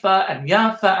Haifa and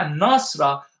Jaffa and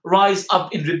Nasra rise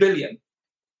up in rebellion.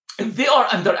 If they are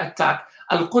under attack,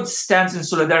 Al-Quds stands in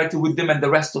solidarity with them and the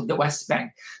rest of the West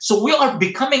Bank. So we are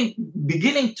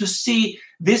beginning to see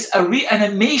this a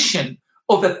reanimation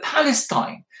of a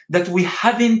Palestine that we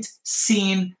haven't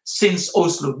seen since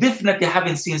Oslo. Definitely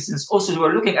haven't seen since Oslo.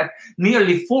 We're looking at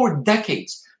nearly 4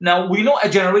 decades. Now, we know a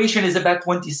generation is about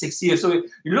 26 years. So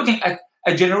you're looking at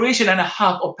a generation and a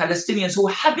half of Palestinians who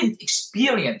haven't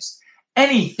experienced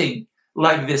anything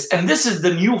like this. And this is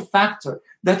the new factor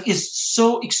that is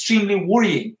so extremely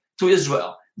worrying to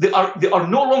Israel. They are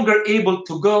no longer able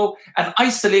to go and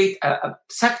isolate a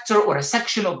sector or a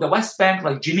section of the West Bank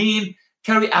like Jenin,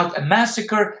 carry out a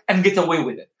massacre and get away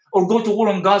with it, or go to war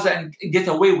on Gaza and get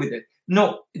away with it.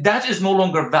 No, that is no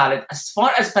longer valid. As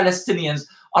far as Palestinians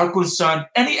are concerned,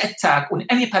 any attack on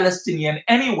any Palestinian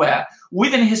anywhere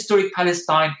within historic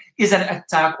Palestine is an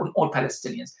attack on all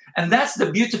Palestinians. And that's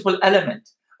the beautiful element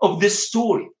of this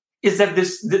story, is that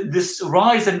this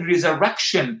rise and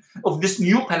resurrection of this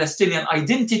new Palestinian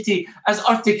identity as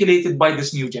articulated by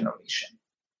this new generation.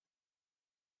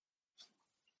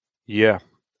 Yeah,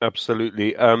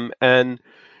 absolutely. And,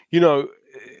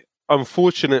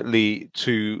 unfortunately,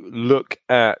 to look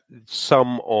at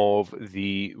some of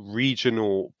the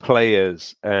regional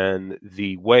players and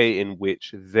the way in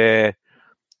which their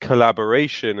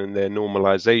collaboration and their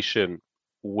normalization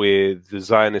with the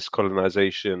Zionist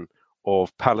colonization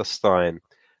of Palestine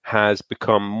has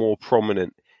become more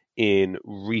prominent in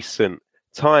recent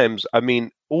times. I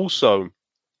mean, also,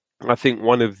 I think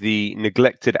one of the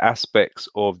neglected aspects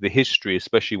of the history,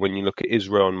 especially when you look at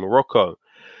Israel and Morocco,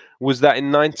 was that in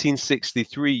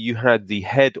 1963, you had the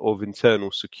head of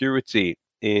internal security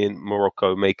in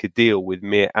Morocco make a deal with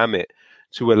Mir Amit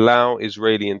to allow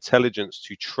Israeli intelligence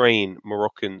to train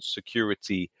Moroccan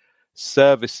security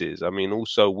services. I mean,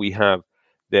 also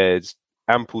there's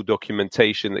ample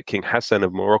documentation that King Hassan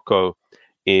of Morocco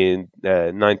in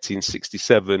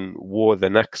 1967 war, the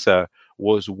Al-Aqsa,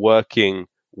 was working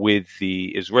with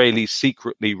the Israelis,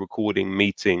 secretly recording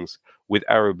meetings with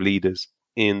Arab leaders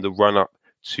in the run-up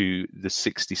to the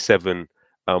 67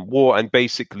 war. And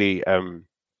basically,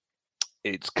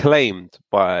 it's claimed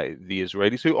by the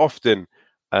Israelis, who often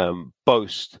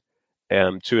boast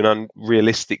to an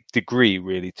unrealistic degree,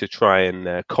 really, to try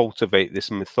and cultivate this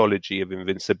mythology of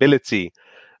invincibility,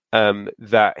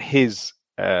 that his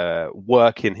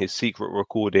work in his secret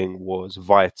recording was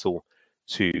vital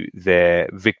to their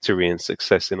victory and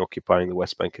success in occupying the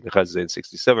West Bank and Gaza in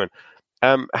 67.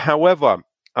 However,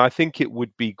 I think it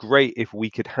would be great if we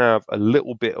could have a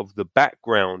little bit of the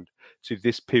background to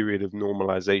this period of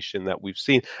normalization that we've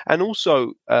seen, and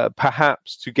also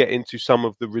perhaps to get into some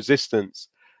of the resistance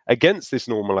against this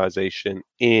normalization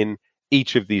in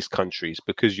each of these countries,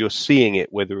 because you're seeing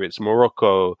it, whether it's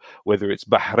Morocco, whether it's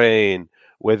Bahrain,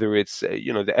 whether it's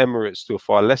the Emirates to a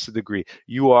far lesser degree.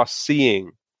 You are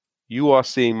seeing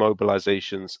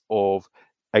mobilizations of,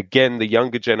 again, the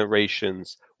younger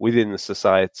generations within the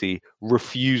society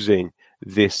refusing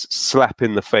this slap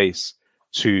in the face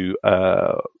to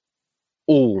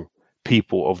all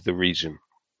people of the region.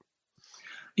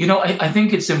 I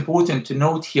think it's important to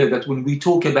note here that when we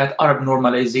talk about Arab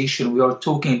normalization, we are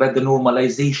talking about the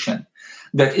normalization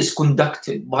that is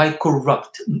conducted by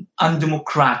corrupt,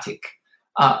 undemocratic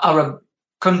Arab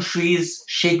countries,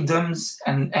 sheikdoms,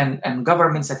 and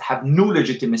governments that have no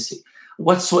legitimacy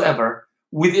whatsoever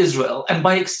with Israel, and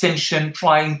by extension,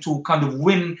 trying to kind of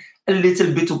win a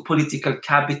little bit of political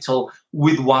capital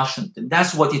with Washington.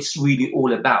 That's what it's really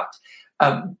all about.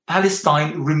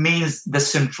 Palestine remains the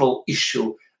central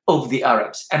issue of the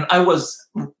Arabs. And I was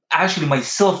actually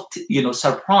myself,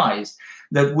 surprised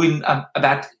that when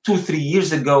about 2-3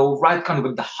 years ago, right kind of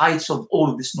at the heights of all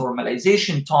of this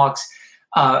normalization talks,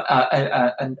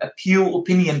 a Pew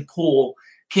opinion poll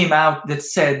came out that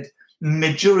said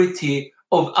majority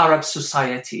of Arab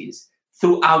societies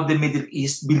throughout the Middle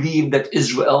East believe that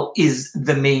Israel is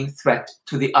the main threat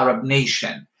to the Arab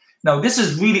nation. Now, this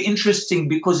is really interesting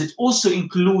because it also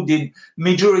included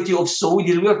majority of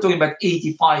Saudis. We are talking about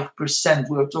 85%.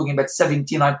 We are talking about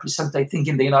 79%, I think,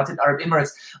 in the United Arab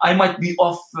Emirates. I might be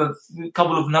off a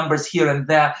couple of numbers here and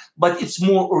there, but it's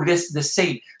more or less the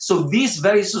same. So these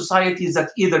very societies that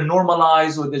either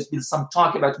normalize, or there's been some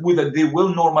talk about whether they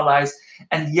will normalize,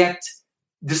 and yet,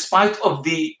 despite of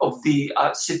the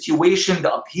situation,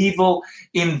 the upheaval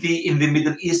in the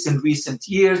Middle East in recent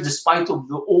years, despite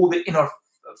of all the inner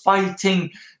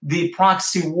fighting, the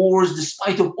proxy wars,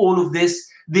 despite of all of this,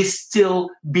 they still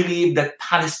believe that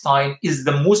Palestine is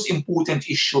the most important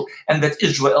issue and that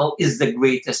Israel is the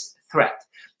greatest threat.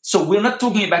 So we're not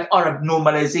talking about Arab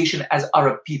normalization as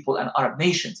Arab people and Arab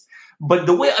nations. But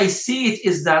the way I see it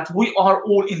is that we are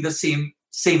all in the same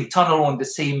tunnel, on the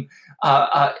same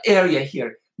area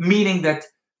here, meaning that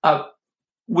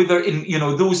whether in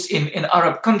those in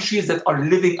Arab countries that are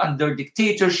living under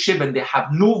dictatorship and they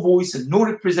have no voice and no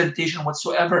representation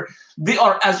whatsoever, they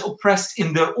are as oppressed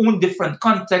in their own different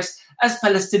contexts as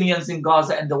Palestinians in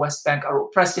Gaza and the West Bank are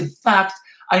oppressed. In fact,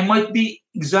 I might be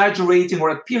exaggerating or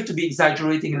appear to be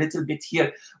exaggerating a little bit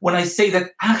here when I say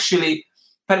that actually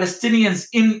Palestinians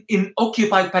in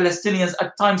occupied Palestinians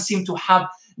at times seem to have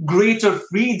greater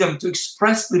freedom to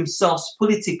express themselves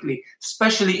politically,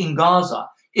 especially in Gaza,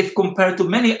 if compared to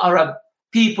many Arab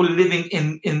people living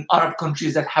in Arab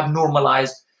countries that have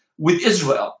normalized with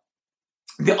Israel.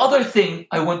 The other thing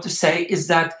I want to say is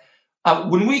that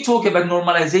when we talk about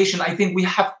normalization, I think we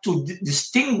have to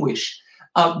distinguish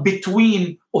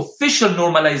between official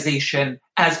normalization,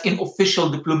 as in official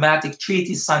diplomatic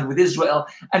treaties signed with Israel,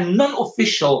 and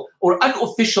non-official or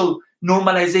unofficial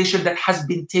normalization that has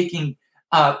been taking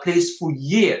place for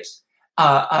years.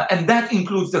 And that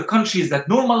includes the countries that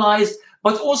normalized,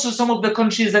 but also some of the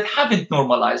countries that haven't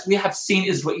normalized. We have seen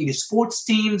Israeli sports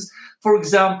teams, for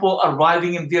example,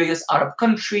 arriving in various Arab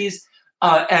countries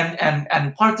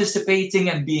and participating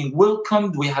and being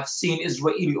welcomed. We have seen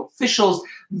Israeli officials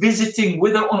visiting,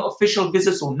 whether on official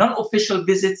visits or non-official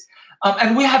visits.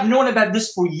 And we have known about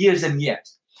this for years and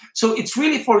years. So it's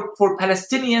really for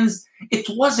Palestinians, it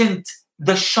wasn't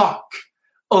the shock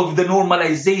of the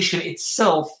normalization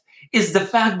itself, is the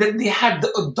fact that they had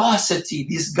the audacity,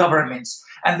 these governments,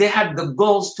 and they had the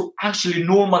goals to actually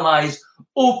normalize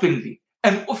openly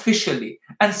and officially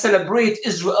and celebrate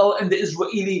Israel and the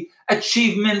Israeli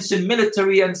achievements in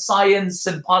military and science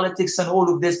and politics and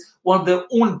all of this, while their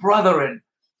own brethren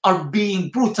are being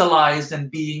brutalized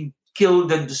and being killed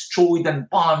and destroyed and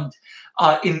bombed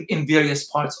in various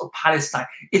parts of Palestine.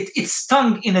 It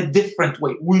stung in a different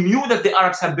way. We knew that the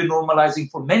Arabs have been normalizing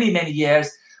for many, many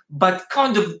years, but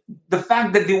kind of the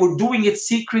fact that they were doing it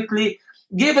secretly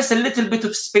gave us a little bit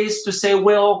of space to say,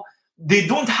 well, they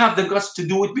don't have the guts to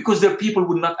do it because their people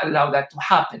would not allow that to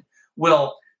happen.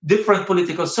 Well, different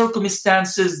political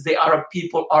circumstances, the Arab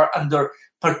people are under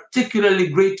particularly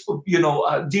great,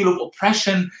 deal of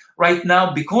oppression right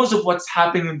now because of what's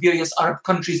happening in various Arab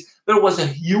countries. There was a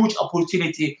huge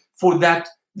opportunity for that,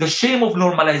 the shame of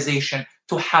normalization,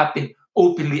 to happen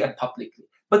openly and publicly.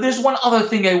 But there's one other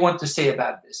thing I want to say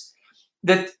about this,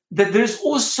 that there's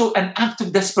also an act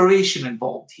of desperation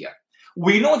involved here.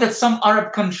 We know that some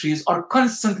Arab countries are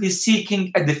constantly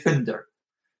seeking a defender.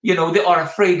 They are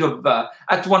afraid of,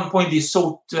 at one point they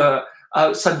sought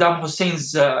Saddam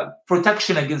Hussein's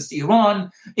protection against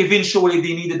Iran. Eventually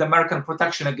they needed American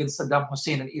protection against Saddam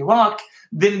Hussein in Iraq.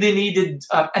 Then they needed,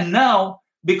 and now,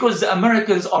 because the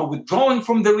Americans are withdrawing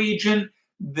from the region,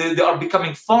 they are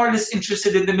becoming far less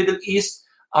interested in the Middle East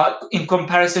in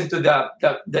comparison to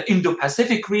the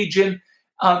Indo-Pacific region.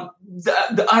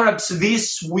 The Arabs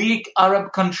this week,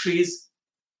 Arab countries,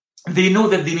 they know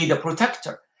that they need a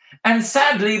protector. And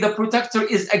sadly, the protector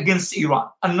is against Iran,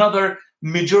 another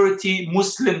majority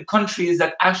Muslim countries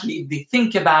that actually, if they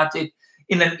think about it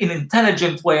in an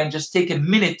intelligent way and just take a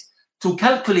minute to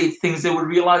calculate things, they will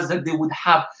realize that they would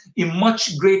have a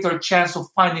much greater chance of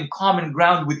finding common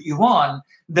ground with Iran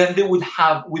than they would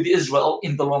have with Israel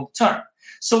in the long term.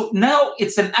 So now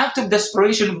it's an act of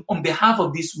desperation on behalf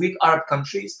of these weak Arab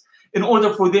countries in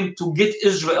order for them to get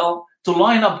Israel, to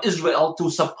line up Israel to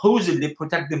supposedly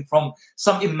protect them from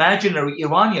some imaginary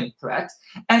Iranian threat.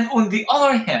 And on the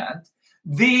other hand,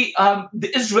 the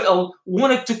Israel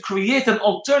wanted to create an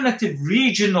alternative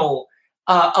regional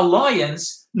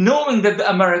alliance, knowing that the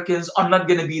Americans are not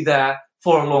going to be there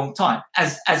for a long time,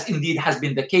 as indeed has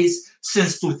been the case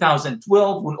since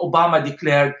 2012, when Obama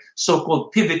declared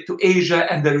so-called pivot to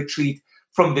Asia and the retreat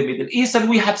from the Middle East. And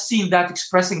we have seen that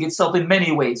expressing itself in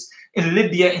many ways in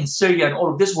Libya, in Syria, and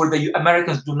all of this, where the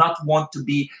Americans do not want to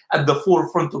be at the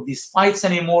forefront of these fights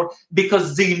anymore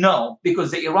because they know,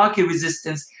 because the Iraqi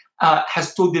resistance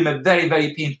has taught them a very,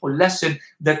 very painful lesson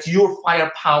that your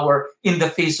firepower in the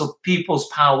face of people's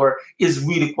power is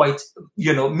really quite,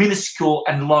 minuscule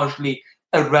and largely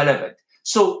irrelevant.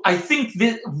 So I think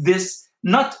this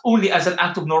not only as an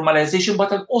act of normalization,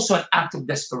 but also an act of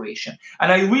desperation.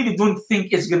 And I really don't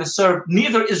think it's going to serve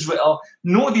neither Israel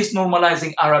nor these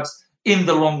normalizing Arabs in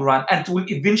the long run, and it will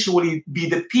eventually be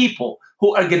the people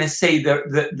who are going to say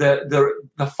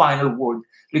the final word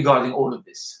regarding all of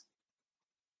this.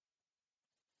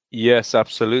 Yes,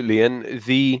 absolutely. And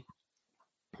the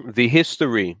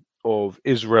history of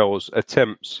Israel's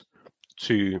attempts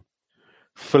to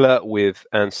flirt with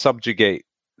and subjugate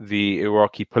the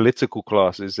Iraqi political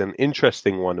class is an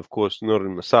interesting one. Of course, Nur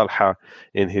al-Masalha,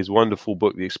 in his wonderful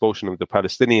book, The Expulsion of the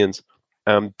Palestinians,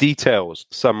 details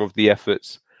some of the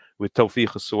efforts with Tawfiq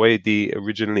al-Suwaidi,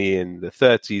 originally in the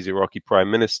 30s, Iraqi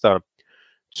prime minister,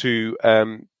 to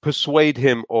persuade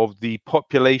him of the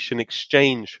population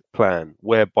exchange plan,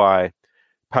 whereby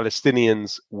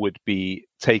Palestinians would be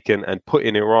taken and put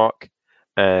in Iraq,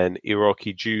 and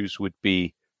Iraqi Jews would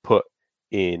be put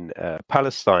in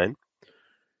Palestine.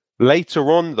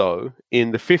 Later on, though,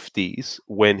 in the 50s,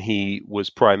 when he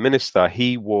was prime minister,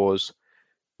 he was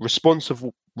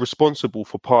responsible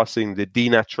for passing the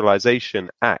Denaturalization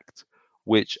Act,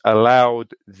 which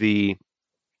allowed the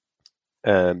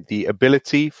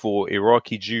ability for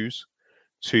Iraqi Jews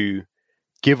to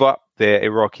give up their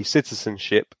Iraqi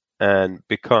citizenship and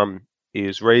become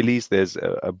Israelis. There's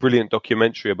a brilliant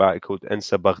documentary about it called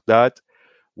Ensa Baghdad,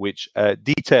 which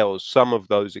details some of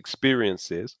those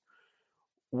experiences.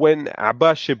 When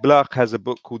Abbas Shiblaq has a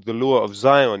book called The Law of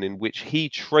Zion, in which he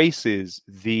traces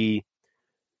the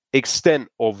extent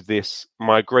of this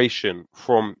migration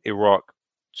from Iraq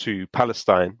to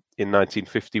Palestine in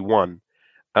 1951,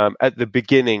 at the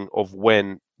beginning of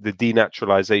when the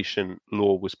denaturalization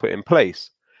law was put in place.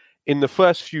 In the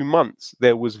first few months,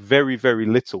 there was very, very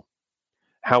little.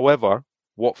 However,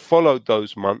 what followed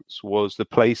those months was the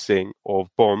placing of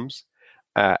bombs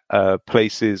at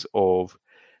places of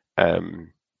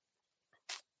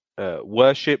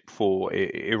worship for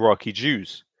Iraqi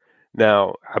Jews.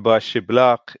 Now, Abbas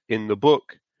Shiblaq in the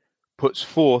book puts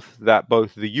forth that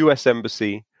both the US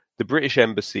Embassy, the British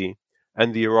Embassy,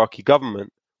 and the Iraqi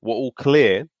government were all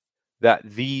clear that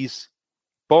these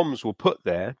bombs were put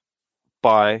there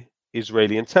by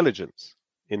Israeli intelligence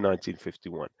in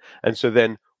 1951. And so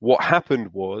then what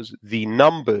happened was the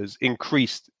numbers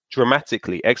increased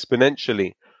dramatically,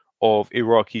 exponentially, of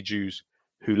Iraqi Jews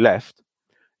who left.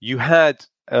 You had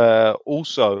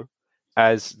also,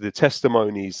 as the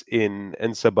testimonies in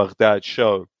Ensa Baghdad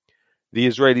show, the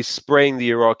Israelis spraying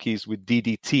the Iraqis with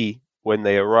DDT when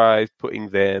they arrived, putting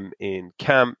them in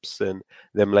camps, and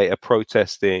them later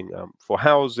protesting for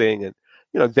housing, and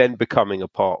then becoming a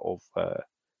part of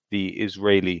the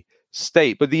Israeli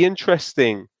state. But the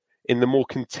interesting, in the more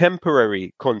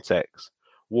contemporary context,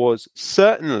 was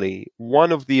certainly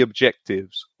one of the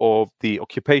objectives of the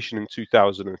occupation in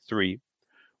 2003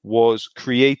 was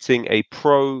creating a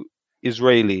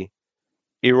pro-Israeli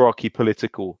Iraqi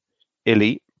political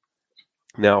elite.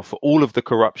 Now, for all of the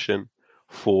corruption,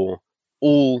 for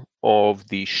all of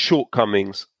the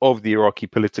shortcomings of the Iraqi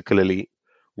political elite,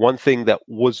 one thing that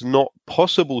was not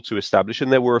possible to establish,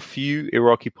 and there were a few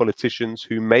Iraqi politicians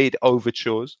who made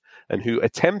overtures and who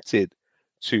attempted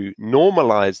to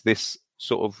normalize this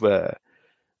sort of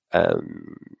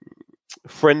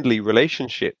friendly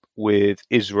relationship with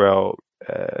Israel,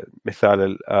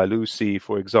 Mithal al-Alusi,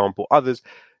 for example, others,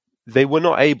 they were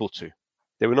not able to.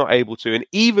 They were not able to. And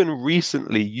even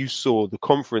recently, you saw the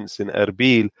conference in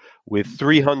Erbil with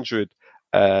 300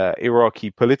 Iraqi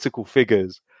political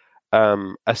figures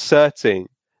asserting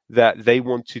that they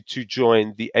wanted to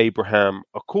join the Abraham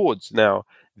Accords. Now,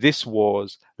 this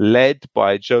was led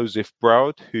by Joseph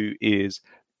Baroud, who is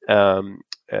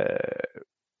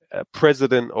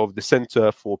president of the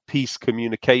Center for Peace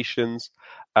Communications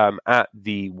at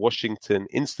the Washington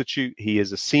Institute. He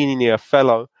is a senior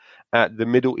fellow at the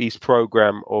Middle East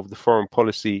program of the Foreign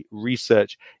Policy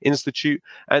Research Institute,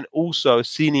 and also a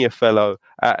senior fellow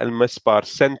at Al-Misbar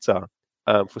Center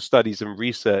for Studies and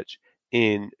Research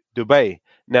in Dubai.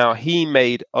 Now, he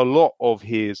made a lot of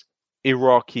his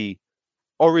Iraqi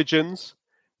origins,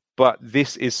 but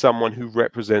this is someone who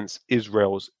represents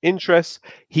Israel's interests.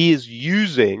 He is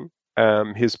using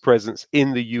his presence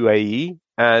in the UAE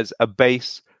as a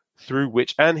base through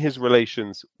which, and his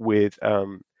relations with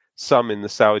some in the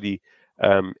Saudi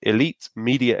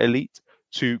media elite,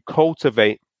 to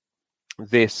cultivate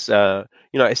this.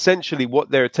 Essentially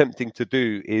what they're attempting to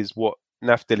do is what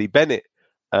Naftali Bennett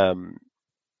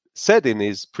said in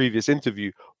his previous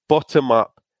interview: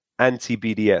 bottom-up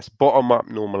anti-BDS, bottom-up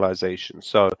normalization.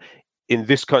 So in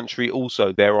this country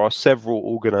also, there are several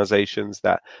organizations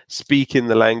that speak in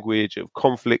the language of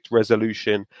conflict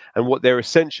resolution, and what they're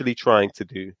essentially trying to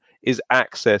do is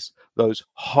access those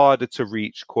harder to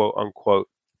reach, quote unquote,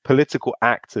 political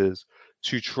actors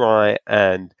to try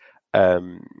and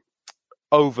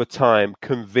over time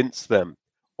convince them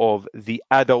of the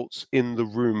adults in the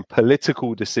room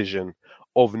political decision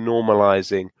of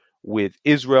normalizing with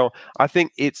Israel. I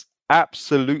think it's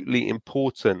absolutely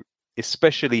important,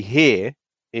 especially here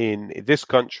in this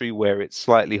country where it's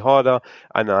slightly harder,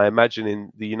 and I imagine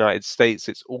in the United States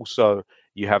it's also,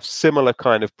 you have similar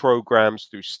kind of programs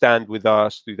through Stand With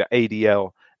Us, through the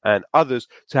ADL and others,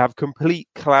 to have complete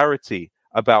clarity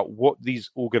about what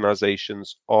these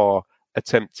organizations are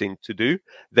attempting to do.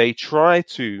 They try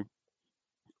to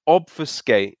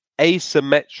obfuscate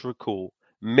asymmetrical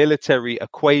military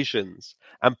equations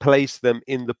and place them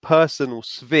in the personal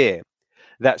sphere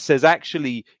that says,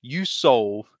 actually, you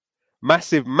solve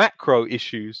massive macro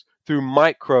issues through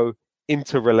micro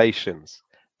interrelations.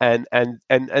 And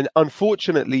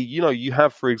unfortunately, you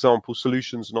have, for example,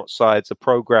 Solutions Not Sides, a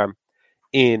program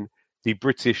in the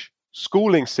British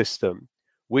schooling system,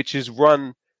 which is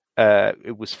run,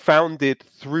 it was founded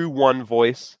through One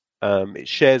Voice. It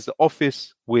shares the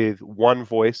office with One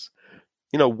Voice.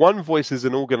 One Voice is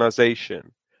an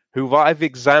organization who I've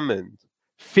examined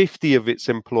 50 of its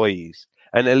employees,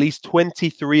 and at least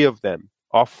 23 of them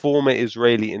are former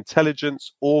Israeli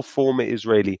intelligence or former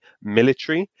Israeli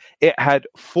military. It had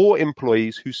 4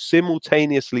 employees who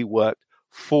simultaneously worked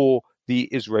for the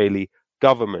Israeli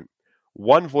government.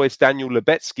 One Voice, Daniel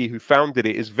Lebetsky, who founded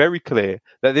it, is very clear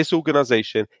that this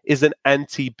organization is an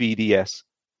anti-BDS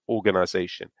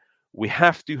organization. We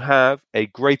have to have a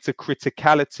greater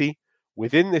criticality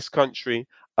within this country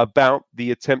about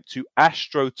the attempt to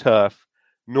astroturf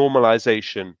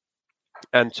normalization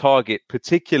and target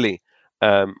particularly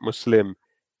Muslim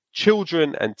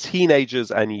children and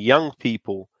teenagers and young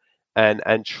people,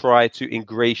 and try to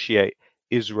ingratiate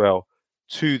Israel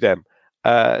to them.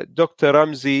 Dr.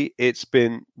 Ramzy, it's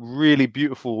been really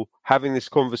beautiful having this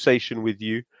conversation with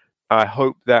you. I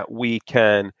hope that we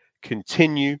can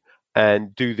continue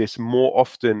and do this more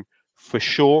often for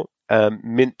sure.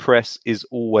 Mint Press is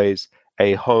always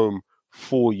a home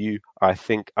for you, I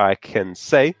think I can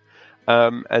say.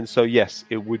 And so, yes,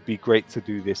 it would be great to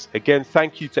do this again.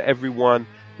 Thank you to everyone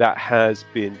that has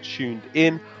been tuned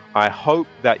in. I hope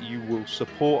that you will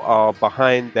support our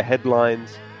Behind the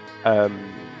Headlines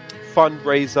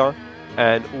fundraiser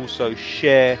and also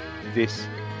share this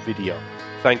video.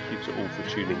 Thank you to all for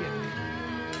tuning in.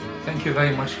 Thank you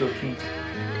very much, Lowkey.